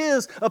that there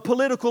is a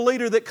political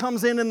leader that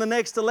comes in the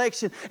next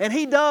election, and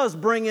he does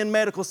bring in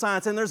medical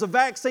science, and there's a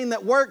vaccine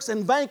that works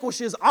and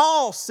vanquishes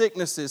all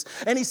sicknesses,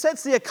 and he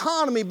sets the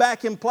economy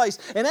back in place,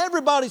 and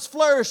everybody's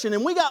flourishing,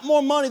 and we got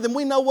more money than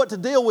we know what to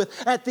deal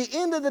with. At the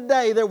end of the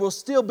day, there will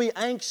still be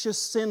anxious,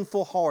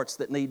 sinful hearts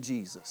that need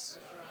Jesus.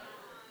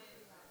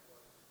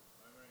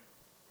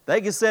 They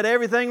can set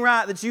everything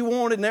right that you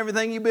wanted and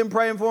everything you've been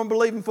praying for and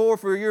believing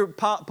for your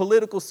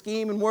political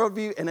scheme and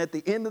worldview. And at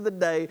the end of the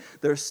day,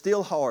 there's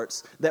still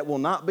hearts that will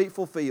not be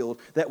fulfilled,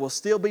 that will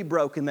still be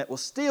broken, that will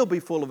still be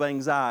full of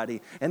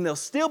anxiety. And they'll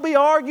still be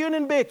arguing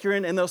and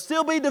bickering, and there'll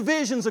still be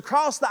divisions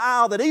across the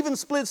aisle that even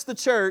splits the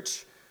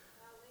church.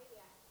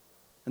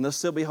 And there'll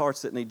still be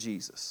hearts that need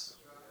Jesus.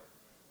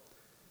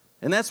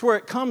 And that's where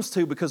it comes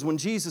to, because when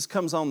Jesus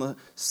comes on the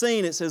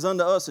scene, it says,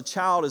 unto us a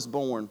child is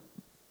born.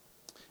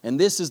 And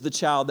this is the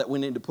child that we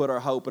need to put our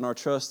hope and our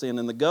trust in.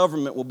 And the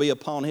government will be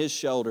upon His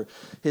shoulder.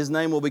 His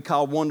name will be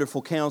called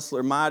Wonderful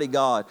Counselor, Mighty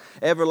God,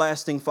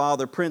 Everlasting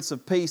Father, Prince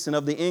of Peace. And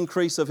of the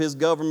increase of His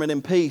government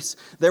and peace,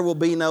 there will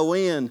be no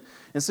end.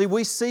 And see,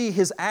 we see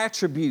His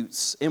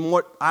attributes in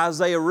what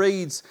Isaiah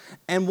reads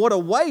and what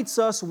awaits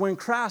us when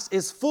Christ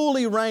is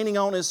fully reigning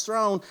on His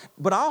throne,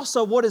 but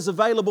also what is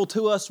available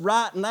to us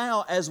right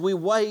now as we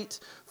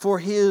wait for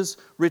His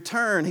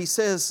return. He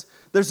says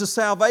there's a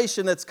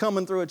salvation that's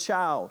coming through a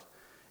child.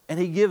 And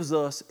He gives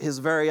us His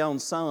very own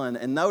Son.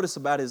 And notice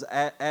about His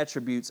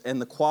attributes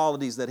and the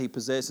qualities that He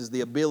possesses,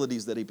 the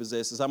abilities that He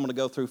possesses. I'm going to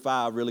go through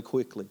 5 really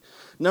quickly.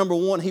 Number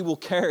 1, He will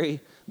carry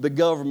the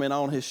government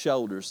on His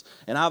shoulders.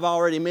 And I've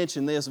already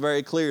mentioned this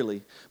very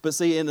clearly. But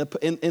see,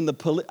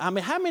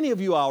 how many of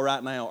you all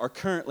right now are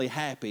currently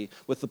happy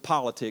with the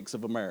politics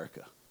of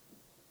America?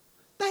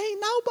 They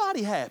ain't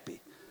nobody happy.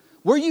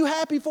 Were you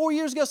happy 4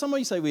 years ago? Some of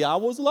you say, well, I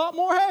was a lot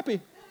more happy.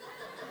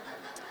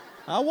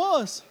 I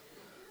was.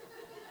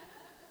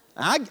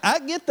 I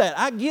get that.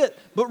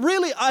 But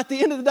really, at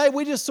the end of the day,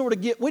 we just sort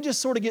of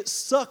get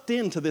sucked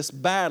into this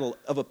battle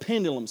of a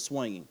pendulum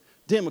swinging.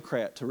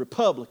 Democrat to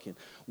Republican,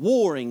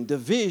 warring,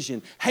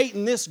 division,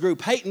 hating this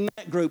group, hating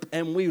that group,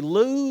 and we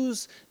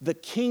lose the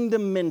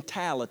kingdom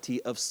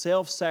mentality of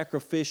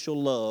self-sacrificial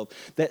love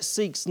that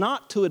seeks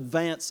not to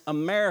advance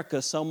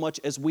America so much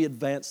as we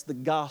advance the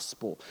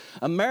gospel.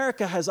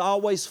 America has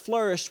always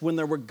flourished when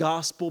there were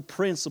gospel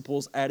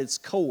principles at its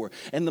core.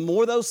 And the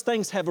more those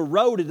things have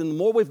eroded and the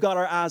more we've got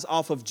our eyes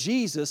off of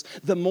Jesus,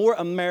 the more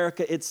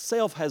America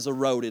itself has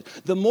eroded.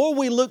 The more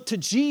we look to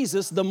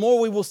Jesus, the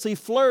more we will see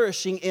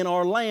flourishing in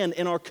our land,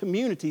 in our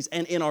communities,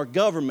 and in our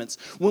governments.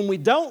 When we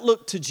don't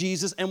look to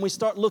Jesus and we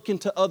start looking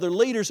to other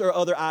leaders or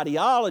other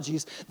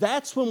ideologies,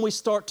 that's when we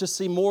start to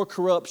see more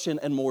corruption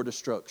and more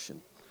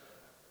destruction.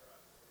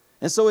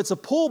 And so it's a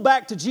pull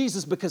back to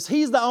Jesus because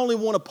He's the only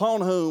one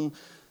upon whom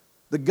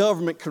the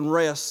government can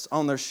rest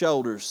on their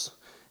shoulders.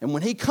 And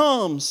when He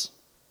comes,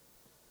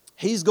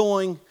 He's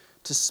going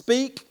to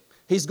speak.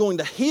 He's going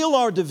to heal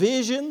our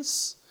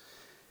divisions.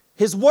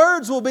 His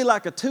words will be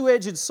like a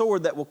two-edged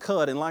sword that will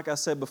cut. And like I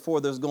said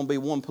before, there's going to be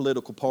one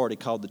political party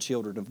called the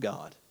Children of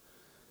God.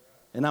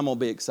 And I'm going to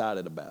be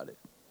excited about it.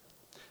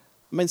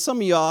 I mean, some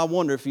of y'all, I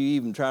wonder if you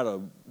even try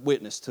to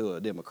witness to a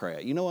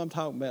Democrat. You know what I'm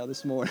talking about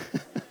this morning?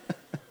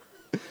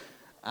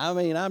 I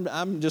mean,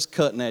 I'm just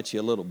cutting at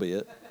you a little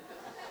bit.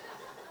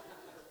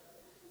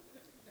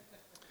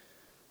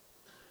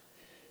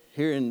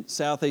 Here in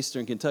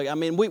southeastern Kentucky, I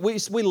mean,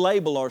 we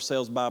label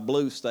ourselves by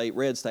blue state,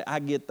 red state. I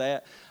get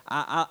that.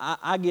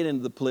 I get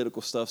into the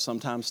political stuff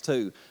sometimes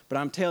too. But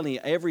I'm telling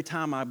you, every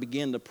time I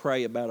begin to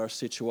pray about our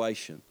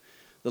situation,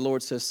 the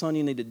Lord says, son,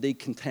 you need to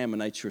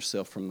decontaminate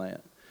yourself from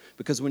that.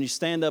 Because when you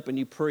stand up and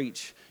you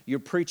preach, you're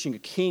preaching a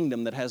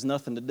kingdom that has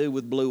nothing to do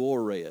with blue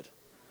or red.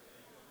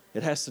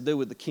 It has to do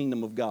with the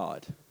kingdom of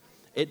God.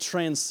 It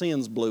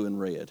transcends blue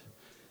and red.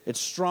 It's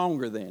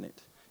stronger than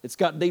it. It's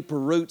got deeper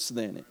roots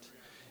than it.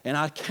 And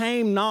I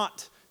came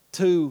not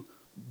to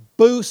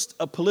boost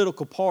a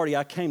political party.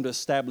 I came to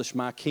establish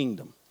my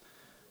kingdom.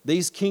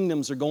 These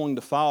kingdoms are going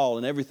to fall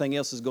and everything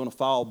else is going to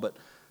fall, but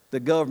the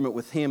government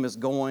with Him is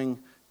going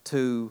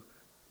to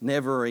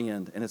never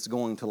end and it's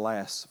going to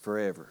last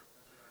forever.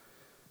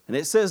 And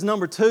it says,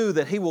 number 2,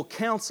 that He will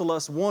counsel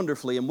us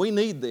wonderfully. And we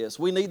need this.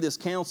 We need this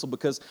counsel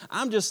because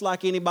I'm just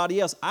like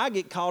anybody else. I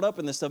get caught up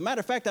in this stuff.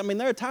 Matter of fact, I mean,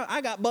 there are times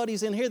I got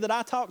buddies in here that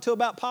I talk to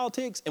about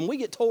politics and we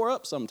get tore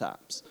up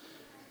sometimes.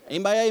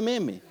 Anybody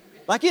amen me?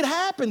 Like it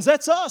happens.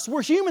 That's us.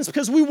 We're humans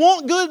because we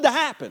want good to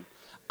happen.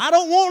 I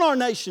don't want our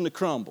nation to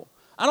crumble.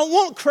 I don't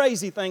want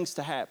crazy things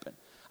to happen.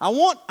 I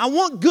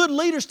want good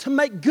leaders to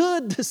make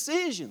good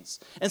decisions.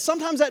 And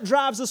sometimes that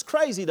drives us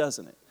crazy,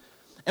 doesn't it?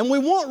 And we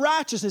want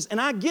righteousness, and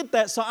I get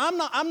that. So I'm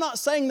not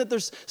saying that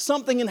there's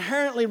something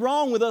inherently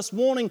wrong with us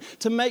wanting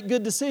to make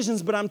good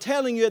decisions, but I'm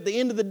telling you at the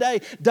end of the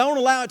day, don't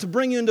allow it to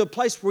bring you into a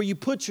place where you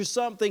put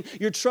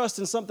your trust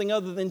in something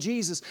other than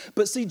Jesus.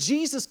 But see,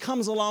 Jesus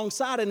comes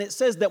alongside, and it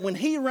says that when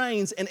He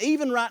reigns, and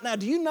even right now,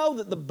 do you know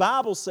that the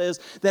Bible says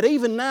that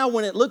even now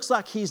when it looks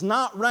like He's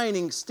not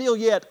reigning, still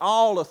yet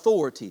all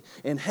authority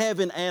in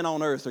heaven and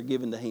on earth are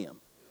given to Him.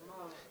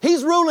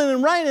 He's ruling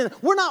and reigning.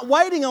 We're not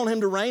waiting on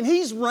Him to reign.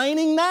 He's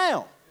reigning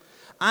now.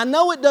 I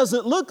know it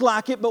doesn't look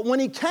like it, but when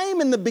He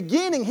came in the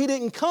beginning, He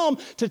didn't come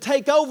to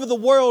take over the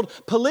world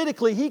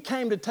politically. He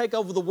came to take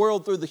over the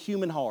world through the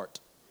human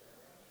heart.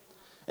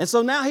 And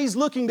so now He's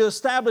looking to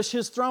establish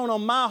His throne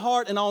on my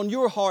heart and on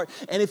your heart.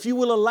 And if you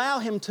will allow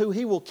Him to,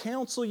 He will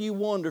counsel you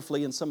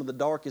wonderfully in some of the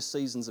darkest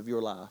seasons of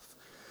your life.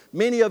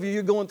 Many of you,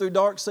 you're going through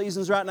dark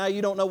seasons right now.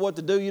 You don't know what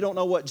to do. You don't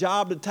know what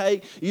job to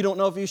take. You don't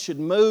know if you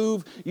should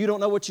move. You don't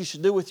know what you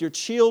should do with your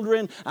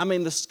children. I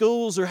mean, the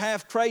schools are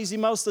half crazy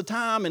most of the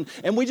time,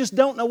 and we just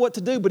don't know what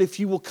to do. But if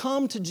you will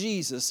come to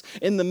Jesus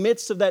in the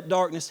midst of that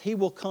darkness, He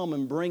will come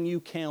and bring you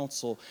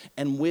counsel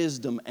and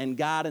wisdom and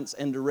guidance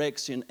and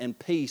direction and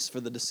peace for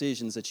the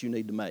decisions that you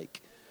need to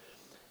make.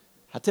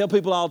 I tell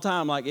people all the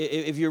time, like,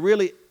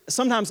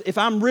 sometimes if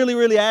I'm really,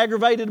 really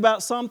aggravated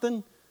about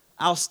something,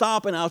 I'll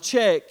stop and I'll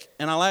check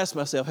and I'll ask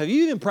myself, have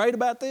you even prayed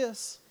about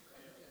this?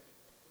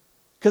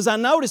 Because I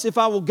notice if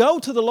I will go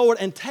to the Lord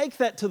and take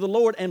that to the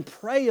Lord and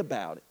pray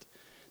about it,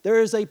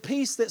 there is a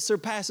peace that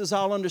surpasses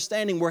all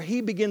understanding where He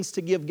begins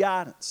to give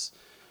guidance.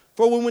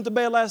 Before we went to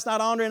bed last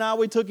night, Andre and I,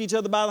 we took each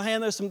other by the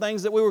hand. There's some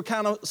things that we were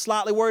kind of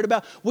slightly worried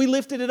about. We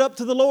lifted it up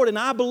to the Lord, and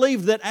I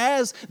believed that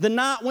as the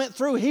night went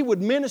through, He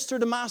would minister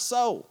to my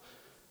soul.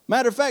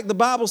 Matter of fact, the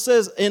Bible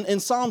says in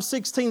Psalm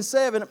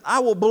 16:7, I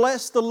will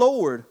bless the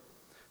Lord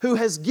who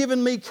has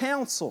given me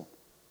counsel.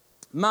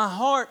 My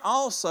heart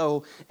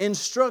also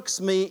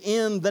instructs me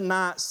in the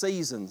night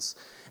seasons.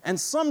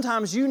 And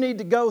sometimes you need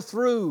to go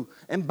through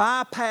and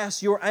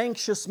bypass your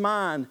anxious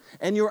mind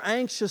and your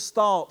anxious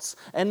thoughts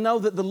and know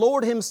that the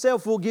Lord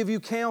Himself will give you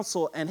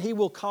counsel and He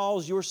will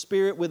cause your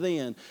spirit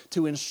within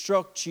to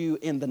instruct you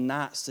in the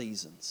night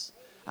seasons.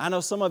 I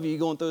know some of you are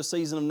going through a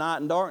season of night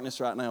and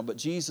darkness right now, but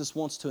Jesus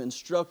wants to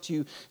instruct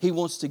you. He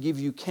wants to give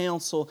you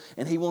counsel,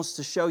 and He wants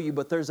to show you,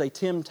 but there's a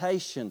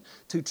temptation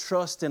to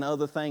trust in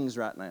other things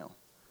right now.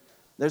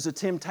 There's a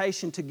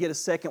temptation to get a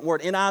second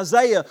word. In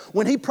Isaiah,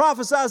 when he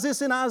prophesies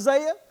this in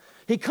Isaiah,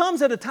 He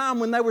comes at a time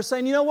when they were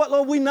saying, you know what,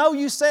 Lord, we know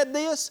you said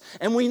this,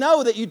 and we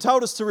know that you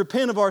told us to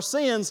repent of our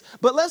sins,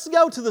 but let's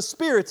go to the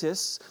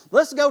spiritists,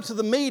 let's go to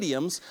the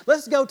mediums,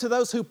 let's go to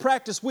those who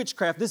practice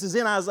witchcraft. This is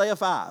in Isaiah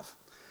 5.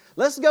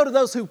 Let's go to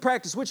those who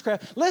practice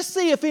witchcraft. Let's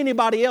see if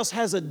anybody else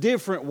has a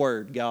different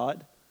word,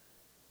 God.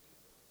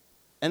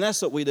 And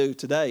that's what we do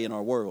today in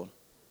our world.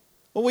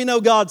 Well, we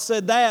know God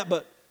said that,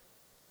 but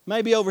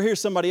maybe over here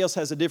somebody else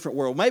has a different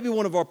word. Maybe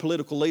one of our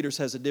political leaders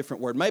has a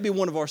different word. Maybe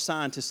one of our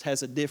scientists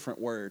has a different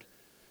word.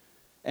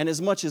 And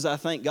as much as I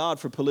thank God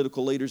for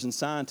political leaders and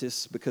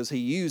scientists because He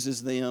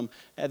uses them,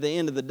 at the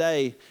end of the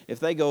day, if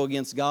they go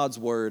against God's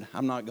word,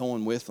 I'm not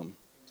going with them.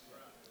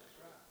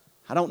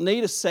 I don't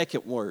need a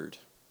second word.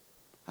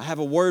 I have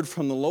a word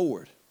from the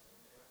Lord.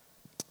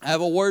 I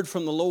have a word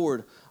from the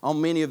Lord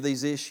on many of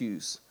these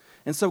issues.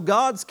 And so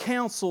God's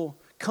counsel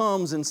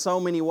comes in so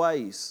many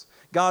ways.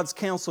 God's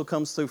counsel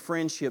comes through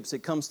friendships. It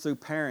comes through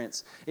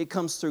parents. It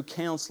comes through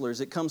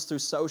counselors. It comes through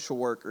social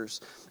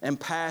workers and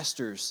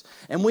pastors.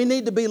 And we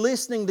need to be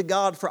listening to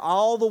God for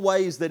all the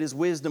ways that His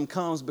wisdom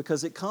comes,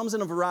 because it comes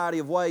in a variety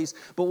of ways.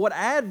 But what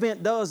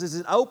Advent does is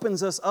it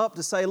opens us up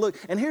to say, look,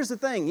 and here's the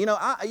thing,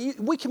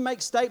 we can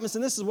make statements,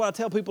 and this is what I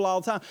tell people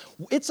all the time.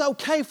 It's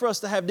okay for us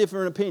to have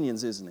different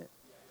opinions, isn't it?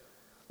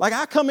 Like,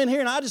 I come in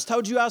here and I just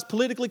told you I was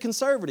politically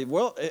conservative.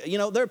 Well,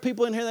 there are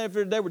people in here that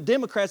if they were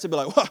Democrats, they'd be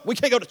like, well, we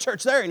can't go to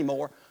church there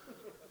anymore.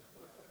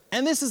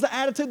 And this is the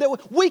attitude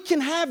that we can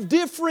have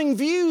differing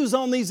views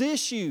on these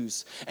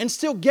issues and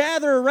still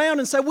gather around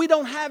and say we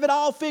don't have it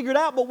all figured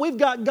out, but we've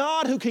got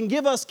God who can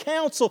give us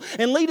counsel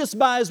and lead us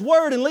by His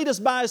Word and lead us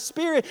by His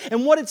Spirit.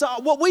 And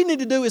what we need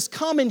to do is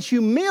come in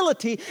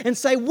humility and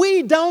say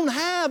we don't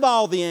have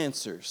all the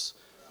answers.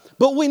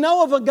 But we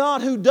know of a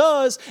God who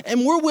does,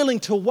 and we're willing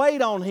to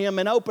wait on Him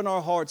and open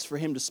our hearts for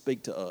Him to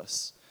speak to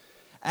us.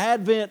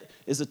 Advent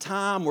is a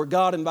time where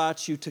God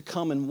invites you to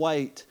come and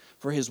wait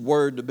for His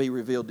Word to be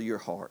revealed to your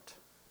heart.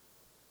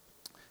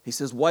 He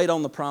says, wait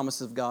on the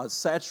promises of God.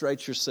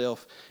 Saturate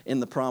yourself in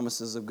the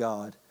promises of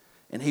God,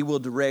 and He will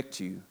direct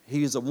you.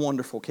 He is a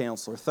wonderful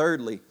counselor.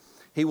 Thirdly,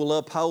 He will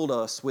uphold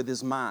us with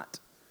His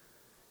might.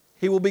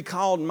 He will be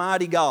called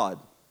Mighty God,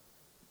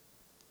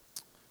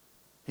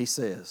 He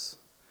says.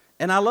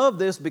 And I love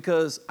this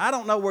because I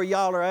don't know where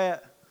y'all are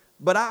at,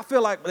 but I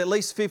feel like at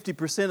least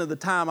 50% of the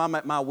time I'm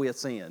at my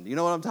wit's end. You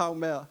know what I'm talking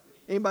about?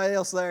 Anybody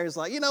else there is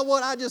like, you know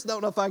what, I just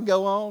don't know if I can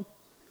go on.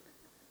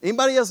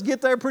 Anybody else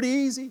get there pretty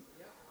easy?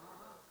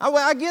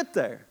 I get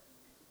there.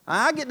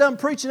 I get done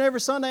preaching every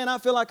Sunday and I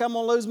feel like I'm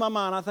going to lose my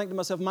mind. I think to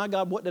myself, my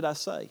God, what did I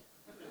say?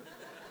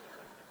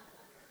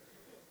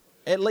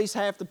 At least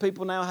half the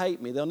people now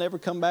hate me. They'll never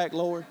come back,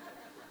 Lord.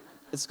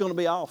 It's going to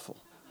be awful.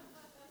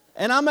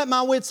 And I'm at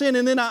my wit's end,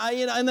 and then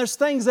and there's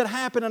things that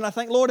happen, and I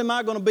think, Lord, am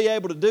I going to be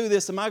able to do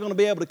this? Am I going to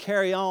be able to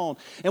carry on?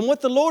 And what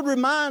the Lord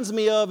reminds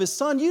me of is,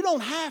 son, you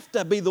don't have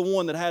to be the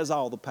one that has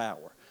all the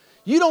power.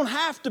 You don't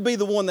have to be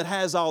the one that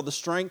has all the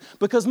strength,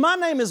 because my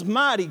name is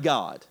Mighty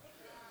God.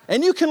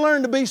 And you can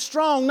learn to be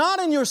strong, not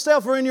in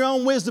yourself or in your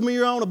own wisdom or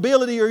your own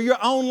ability or your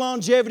own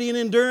longevity and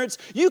endurance.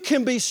 You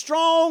can be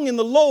strong in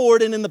the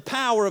Lord and in the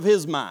power of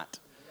His might.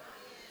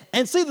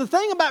 And see, the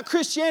thing about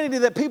Christianity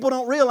that people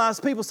don't realize,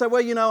 people say,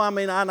 well,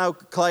 I know,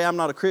 Clay, I'm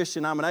not a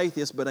Christian, I'm an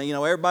atheist, but,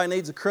 everybody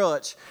needs a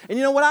crutch. And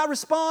you know what I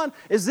respond?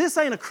 Is this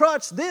ain't a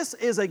crutch, this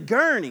is a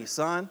gurney,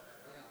 son.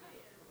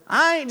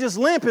 I ain't just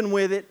limping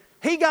with it.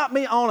 He got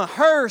me on a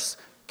hearse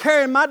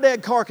carrying my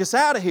dead carcass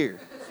out of here.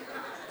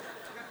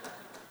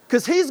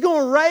 Because He's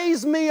going to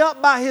raise me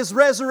up by His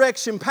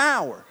resurrection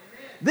power.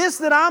 This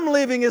that I'm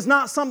living is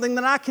not something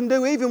that I can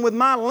do even with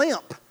my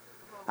limp.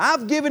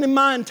 I've given Him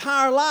my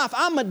entire life.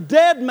 I'm a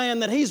dead man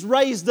that He's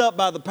raised up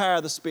by the power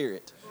of the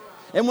Spirit.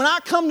 And when I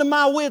come to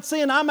my wit's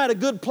end, I'm at a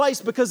good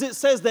place because it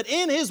says that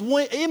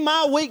in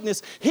my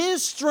weakness,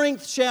 His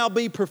strength shall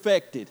be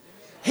perfected.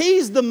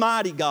 He's the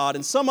mighty God.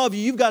 And some of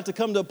you, you've got to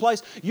come to a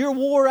place, you're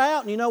wore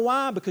out. And you know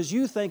why? Because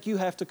you think you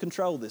have to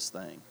control this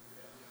thing.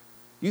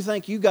 You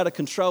think you got to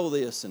control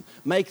this and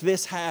make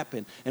this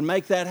happen and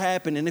make that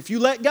happen. And if you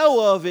let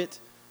go of it,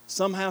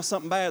 somehow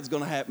something bad's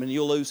going to happen and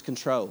you'll lose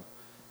control.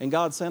 And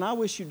God's saying, I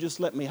wish you'd just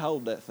let me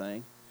hold that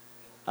thing.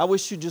 I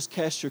wish you'd just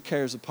cast your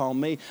cares upon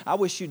me. I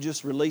wish you'd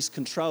just release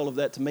control of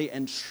that to me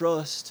and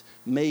trust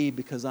me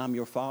because I'm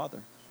your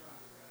Father.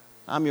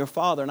 I'm your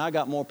Father and I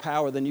got more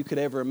power than you could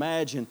ever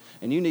imagine.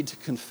 And you need to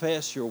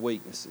confess your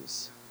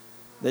weaknesses,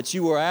 that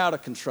you are out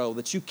of control,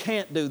 that you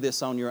can't do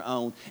this on your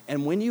own.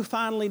 And when you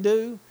finally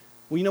do,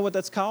 well, you know what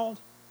that's called?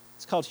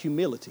 It's called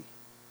humility.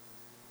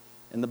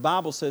 And the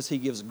Bible says He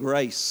gives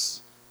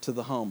grace to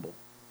the humble.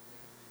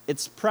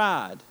 It's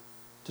pride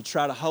to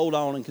try to hold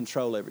on and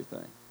control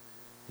everything.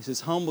 He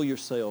says, humble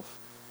yourself,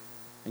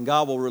 and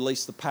God will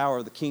release the power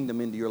of the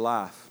kingdom into your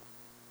life.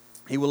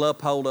 He will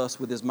uphold us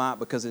with His might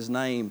because His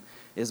name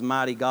is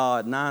Mighty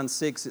God.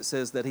 9:6 it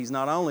says that He's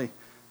not only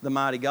the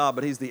mighty God,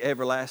 but He's the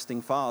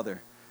everlasting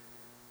Father.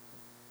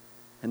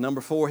 And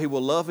number 4, He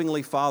will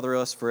lovingly father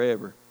us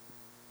forever.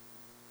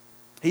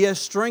 He has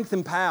strength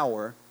and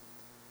power,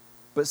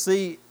 but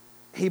see,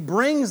 He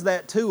brings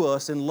that to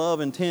us in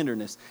love and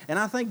tenderness. And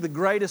I think the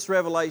greatest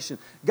revelation,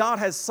 God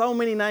has so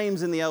many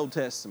names in the Old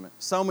Testament,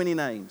 so many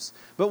names.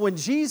 But when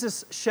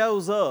Jesus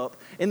shows up,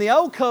 in the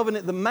Old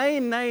Covenant, the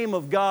main name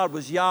of God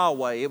was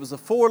Yahweh. It was a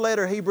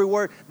 4-letter Hebrew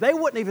word. They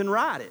wouldn't even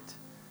write it.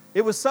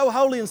 It was so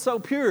holy and so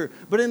pure.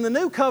 But in the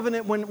New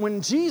Covenant,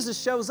 when Jesus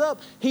shows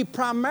up, He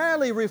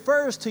primarily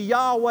refers to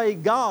Yahweh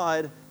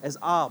God as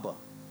Abba,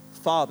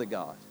 Father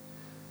God.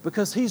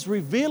 Because He's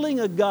revealing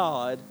a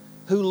God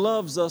who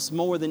loves us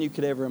more than you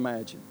could ever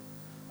imagine.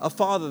 A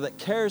Father that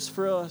cares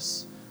for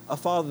us, a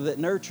Father that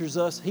nurtures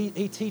us. He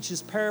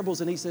teaches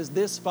parables and He says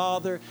this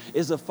Father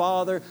is a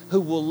Father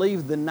who will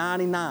leave the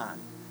 99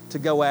 to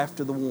go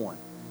after the one.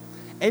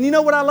 And you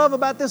know what I love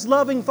about this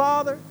loving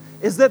Father?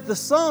 Is that the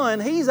Son,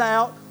 He's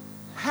out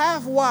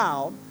half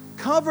wild,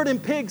 covered in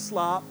pig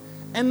slop,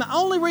 and the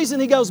only reason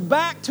He goes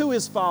back to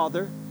His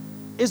Father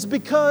is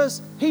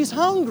because He's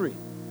hungry.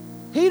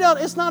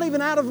 It's not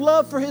even out of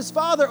love for His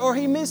Father or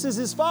He misses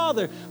His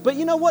Father. But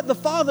you know what? The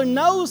Father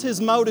knows His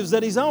motives,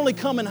 that He's only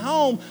coming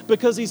home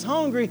because He's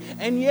hungry,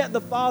 and yet the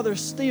Father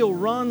still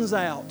runs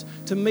out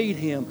to meet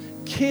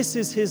Him,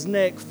 kisses His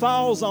neck,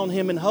 falls on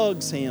Him and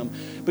hugs Him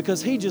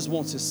because He just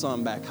wants His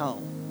Son back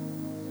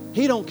home.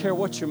 He don't care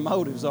what your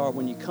motives are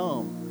when you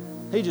come.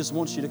 He just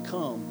wants you to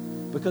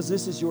come because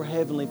this is your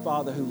Heavenly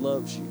Father who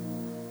loves you.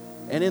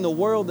 And in the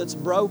world that's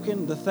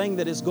broken, the thing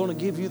that is going to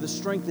give you the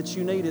strength that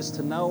you need is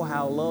to know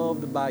how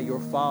loved by your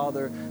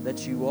Father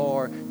that you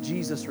are.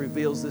 Jesus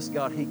reveals this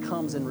God. He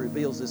comes and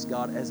reveals this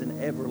God as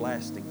an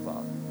everlasting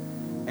Father,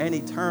 an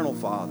eternal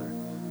Father.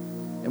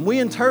 And we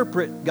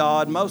interpret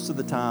God most of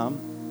the time,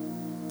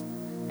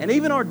 and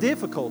even our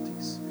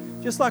difficulties,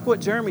 just like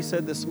what Jeremy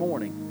said this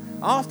morning.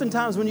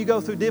 Oftentimes when you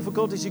go through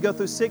difficulties, you go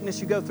through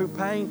sickness, you go through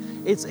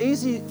pain, it's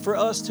easy for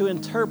us to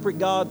interpret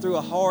God through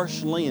a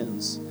harsh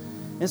lens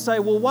and say,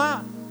 well,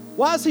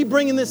 why is He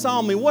bringing this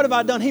on me? What have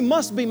I done? He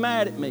must be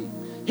mad at me.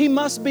 He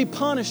must be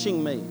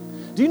punishing me.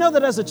 Do you know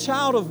that as a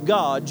child of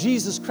God,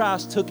 Jesus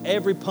Christ took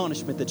every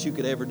punishment that you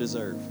could ever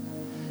deserve?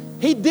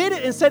 He did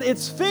it and said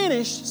it's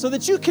finished so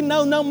that you can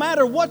know no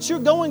matter what you're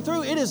going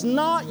through, it is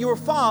not your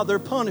Father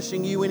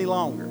punishing you any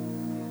longer.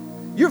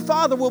 Your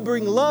Father will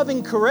bring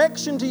loving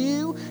correction to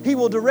you. He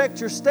will direct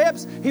your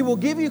steps. He will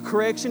give you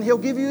correction. He'll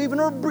give you even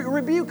a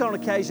rebuke on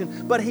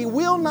occasion. But He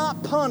will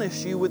not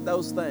punish you with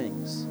those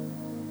things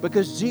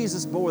because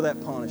Jesus bore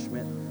that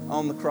punishment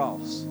on the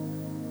cross.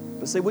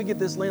 But see, we get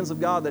this lens of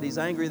God that He's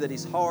angry, that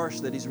He's harsh,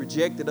 that He's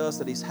rejected us,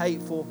 that He's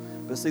hateful.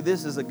 But see,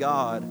 this is a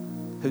God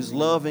who's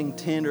loving,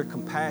 tender,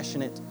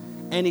 compassionate,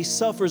 and He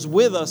suffers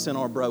with us in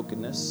our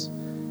brokenness.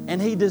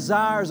 And He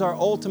desires our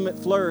ultimate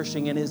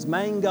flourishing, and His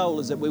main goal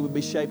is that we would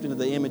be shaped into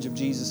the image of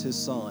Jesus, His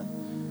Son.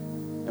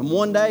 And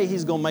one day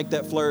He's going to make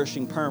that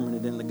flourishing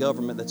permanent in the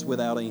government that's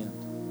without end.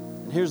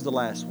 And here's the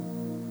last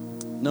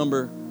one.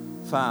 Number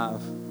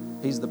 5,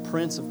 He's the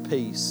Prince of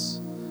Peace,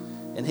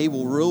 and He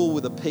will rule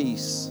with a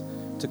peace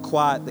to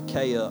quiet the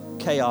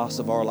chaos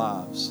of our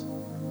lives.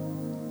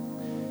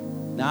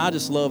 Now, I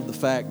just love the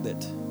fact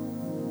that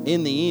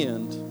in the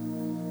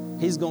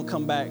end, He's going to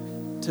come back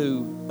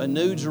to a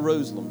new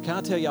Jerusalem. Can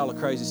I tell y'all a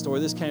crazy story?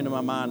 This came to my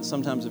mind, and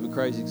sometimes if a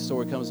crazy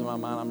story comes to my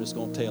mind, I'm just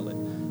going to tell it.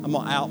 I'm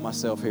going to out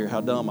myself here,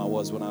 how dumb I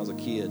was when I was a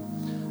kid.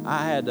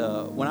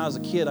 When I was a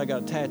kid, I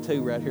got a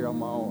tattoo right here on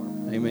my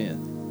arm.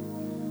 Amen.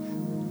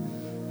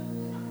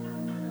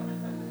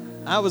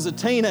 I was a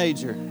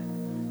teenager,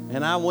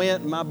 and I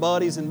went, my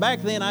buddies, and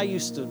back then I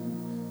used to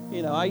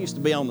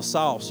be on the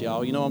sauce,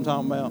 y'all. You know what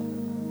I'm talking about?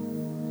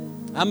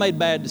 I made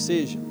bad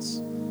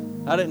decisions.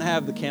 I didn't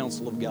have the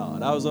counsel of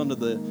God. I was under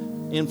the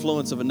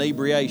influence of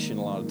inebriation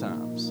a lot of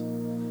times.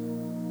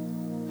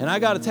 And I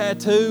got a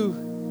tattoo,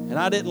 and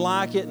I didn't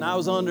like it, and I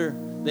was under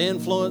the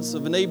influence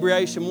of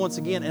inebriation once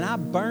again, and I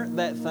burnt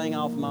that thing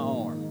off my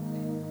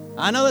arm.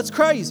 I know that's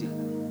crazy.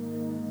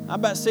 I'm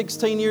about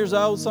 16 years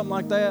old, something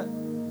like that.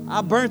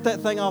 I burnt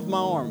that thing off my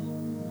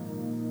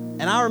arm.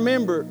 And I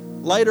remember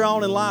later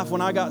on in life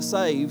when I got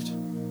saved,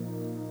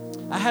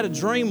 I had a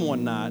dream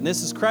one night, and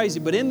this is crazy,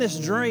 but in this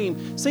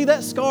dream, see,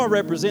 that scar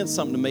represents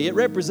something to me. It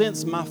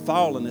represents my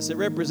fallenness. It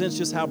represents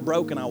just how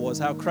broken I was,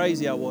 how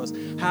crazy I was,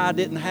 how I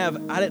didn't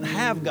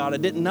have God. I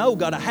didn't know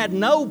God. I had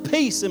no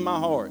peace in my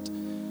heart.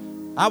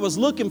 I was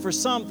looking for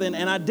something,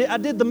 and I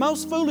did the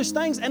most foolish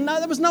things, and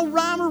there was no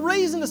rhyme or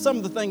reason to some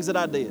of the things that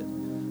I did.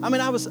 I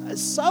mean, I was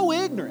so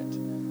ignorant,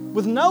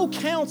 with no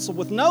counsel,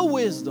 with no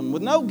wisdom,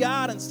 with no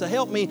guidance to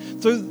help me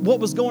through what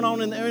was going on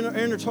in the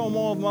inner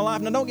turmoil of my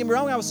life. Now, don't get me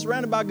wrong, I was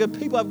surrounded by good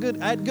people.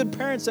 I had good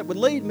parents that would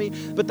lead me,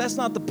 but that's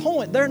not the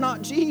point. They're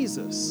not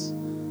Jesus.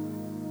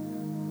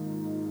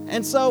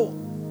 And so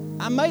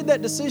I made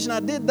that decision. I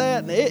did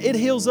that, and it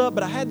heals up,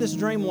 but I had this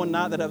dream one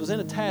night that I was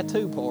in a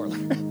tattoo parlor.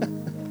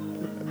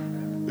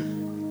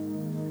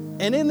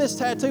 And in this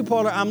tattoo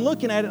parlor, I'm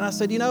looking at it, and I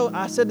said,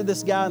 I said to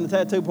this guy in the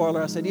tattoo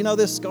parlor, I said,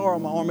 this scar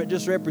on my arm, it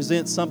just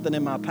represents something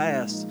in my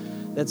past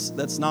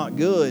that's not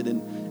good.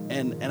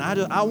 And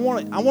I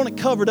want it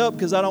covered up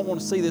because I don't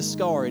want to see this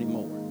scar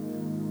anymore.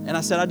 And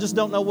I said, I just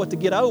don't know what to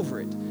get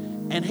over it.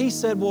 And he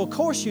said, well, of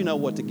course you know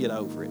what to get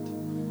over it.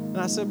 And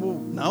I said, well,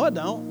 no, I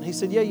don't. And he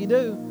said, yeah, you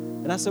do.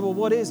 And I said, well,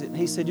 what is it? And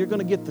he said, you're going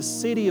to get the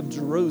city of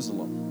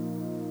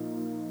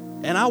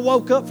Jerusalem. And I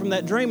woke up from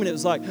that dream and it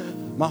was like,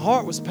 my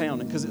heart was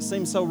pounding because it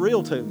seemed so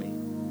real to me.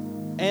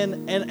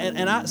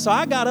 So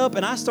I got up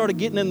and I started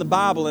getting in the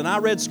Bible and I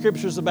read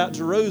scriptures about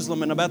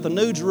Jerusalem and about the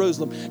New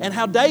Jerusalem and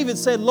how David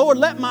said, Lord,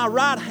 let my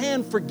right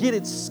hand forget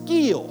its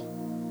skill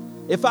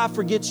if I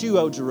forget you,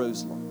 O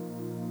Jerusalem.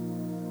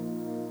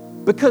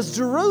 Because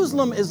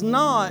Jerusalem is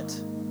not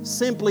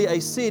simply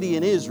a city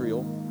in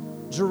Israel.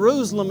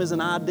 Jerusalem is an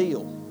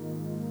ideal.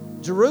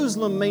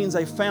 Jerusalem means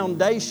a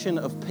foundation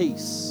of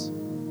peace.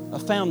 A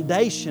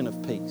foundation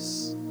of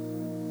peace.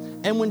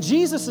 And when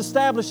Jesus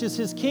establishes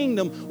His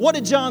kingdom, what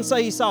did John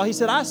say He saw? He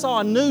said, I saw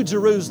a new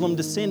Jerusalem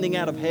descending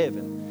out of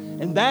heaven.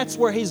 And that's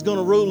where He's going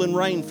to rule and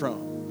reign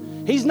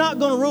from. He's not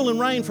going to rule and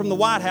reign from the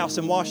White House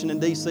in Washington,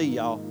 D.C.,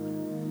 y'all.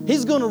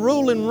 He's going to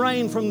rule and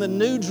reign from the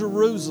New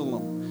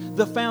Jerusalem,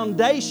 the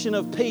foundation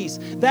of peace,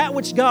 that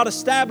which God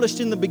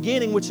established in the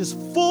beginning, which is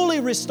fully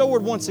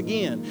restored once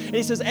again. And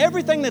He says,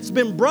 everything that's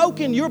been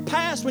broken, your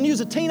past when you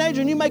was a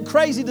teenager and you made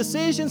crazy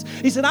decisions,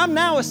 He said, I'm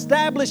now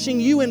establishing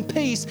you in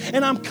peace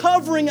and I'm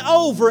covering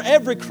over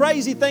every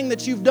crazy thing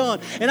that you've done.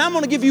 And I'm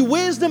going to give you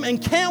wisdom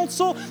and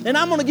counsel and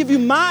I'm going to give you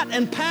might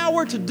and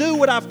power to do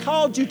what I've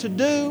called you to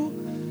do.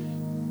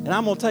 And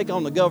I'm going to take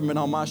on the government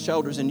on my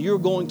shoulders and you're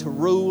going to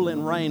rule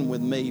and reign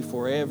with me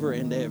forever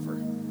and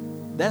ever.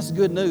 That's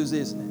good news,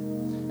 isn't it?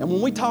 And when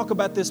we talk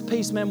about this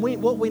peace, man,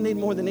 what we need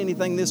more than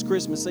anything this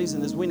Christmas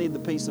season is we need the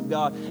peace of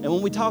God. And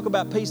when we talk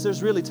about peace,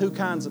 there's really two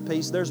kinds of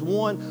peace. There's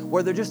one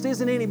where there just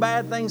isn't any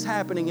bad things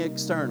happening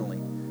externally.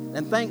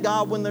 And thank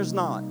God when there's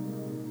not.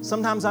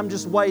 Sometimes I'm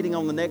just waiting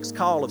on the next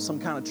call of some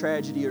kind of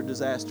tragedy or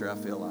disaster, I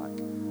feel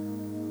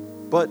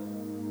like. But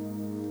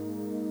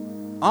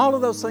all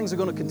of those things are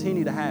going to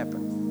continue to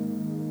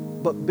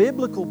happen. But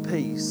biblical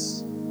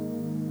peace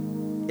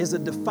is a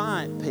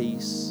defiant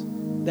peace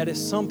that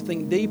is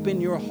something deep in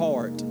your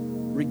heart,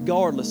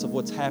 regardless of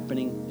what's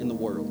happening in the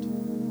world,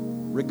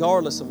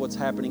 regardless of what's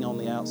happening on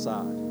the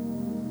outside.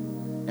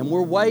 And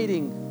we're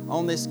waiting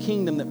on this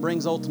kingdom that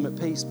brings ultimate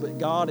peace, but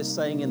God is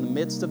saying in the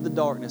midst of the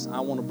darkness, I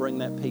want to bring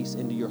that peace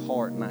into your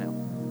heart now,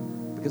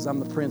 because I'm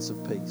the Prince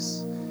of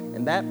Peace.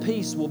 And that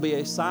peace will be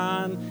a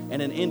sign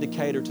and an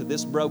indicator to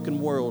this broken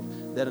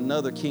world that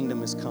another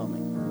kingdom is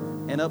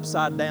coming, an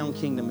upside down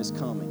kingdom is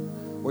coming,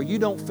 where you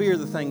don't fear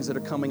the things that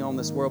are coming on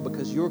this world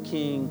because your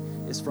king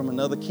is from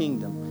another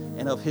kingdom,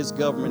 and of His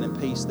government and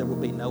peace there will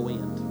be no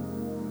end.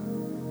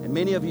 And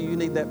many of you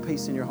need that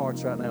peace in your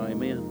hearts right now,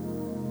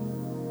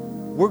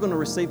 amen. We're going to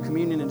receive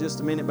communion in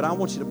just a minute, but I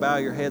want you to bow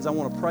your heads. I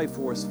want to pray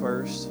for us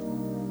first.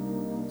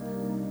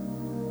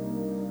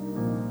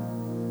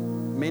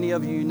 Many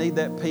of you need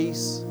that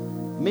peace.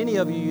 Many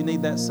of you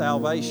need that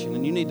salvation,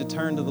 and you need to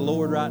turn to the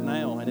Lord right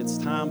now, and it's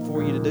time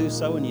for you to do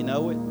so, and you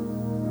know it.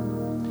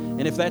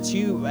 And if that's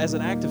you, as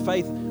an act of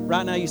faith,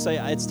 right now you say,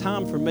 it's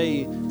time for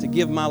me to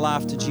give my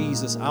life to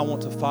Jesus. I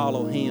want to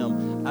follow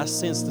Him. I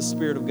sense the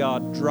Spirit of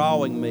God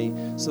drawing me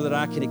so that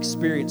I can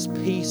experience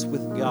peace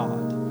with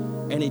God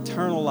and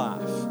eternal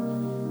life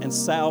and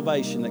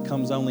salvation that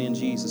comes only in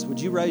Jesus.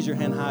 Would you raise your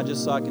hand high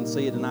just so I can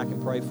see it and I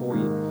can pray for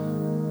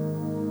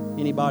you?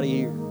 Anybody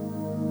here?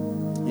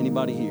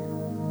 Anybody here?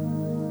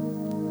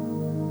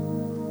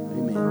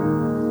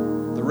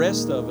 Amen. The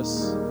rest of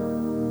us,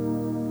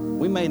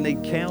 we may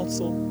need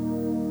counsel.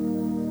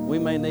 We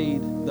may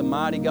need the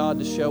mighty God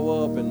to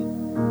show up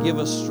and give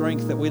us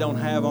strength that we don't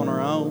have on our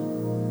own.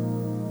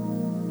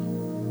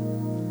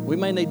 We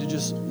may need to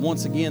just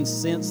once again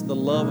sense the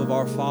love of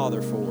our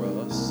Father for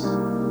us.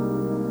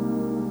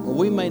 Or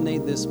we may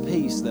need this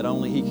peace that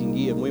only He can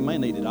give. We may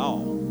need it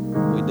all.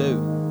 We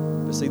do.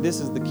 But see, this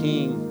is the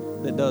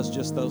King that does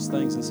just those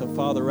things. And so,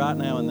 Father, right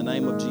now in the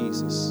name of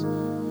Jesus,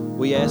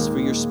 we ask for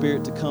your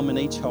Spirit to come in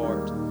each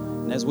heart.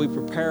 And as we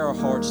prepare our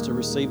hearts to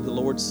receive the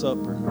Lord's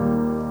Supper,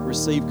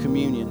 receive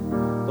communion,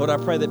 Lord, I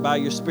pray that by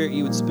your Spirit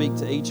you would speak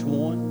to each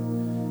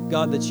one.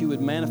 God, that you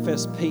would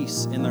manifest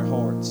peace in their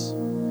hearts.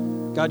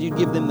 God, you'd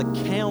give them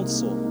the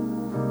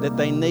counsel that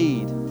they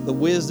need, the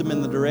wisdom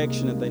and the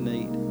direction that they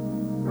need.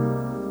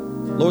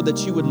 Lord,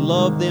 that you would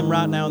love them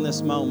right now in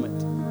this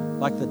moment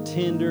like the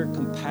tender,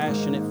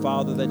 compassionate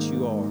Father that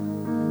you are,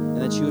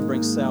 and that you would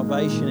bring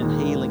salvation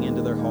and healing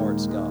into their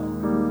hearts, God.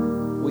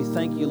 We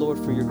thank you, Lord,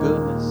 for your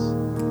goodness.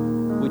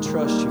 We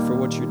trust you for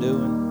what you're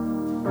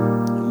doing,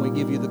 and we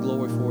give you the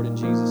glory for it in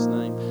Jesus'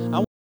 name.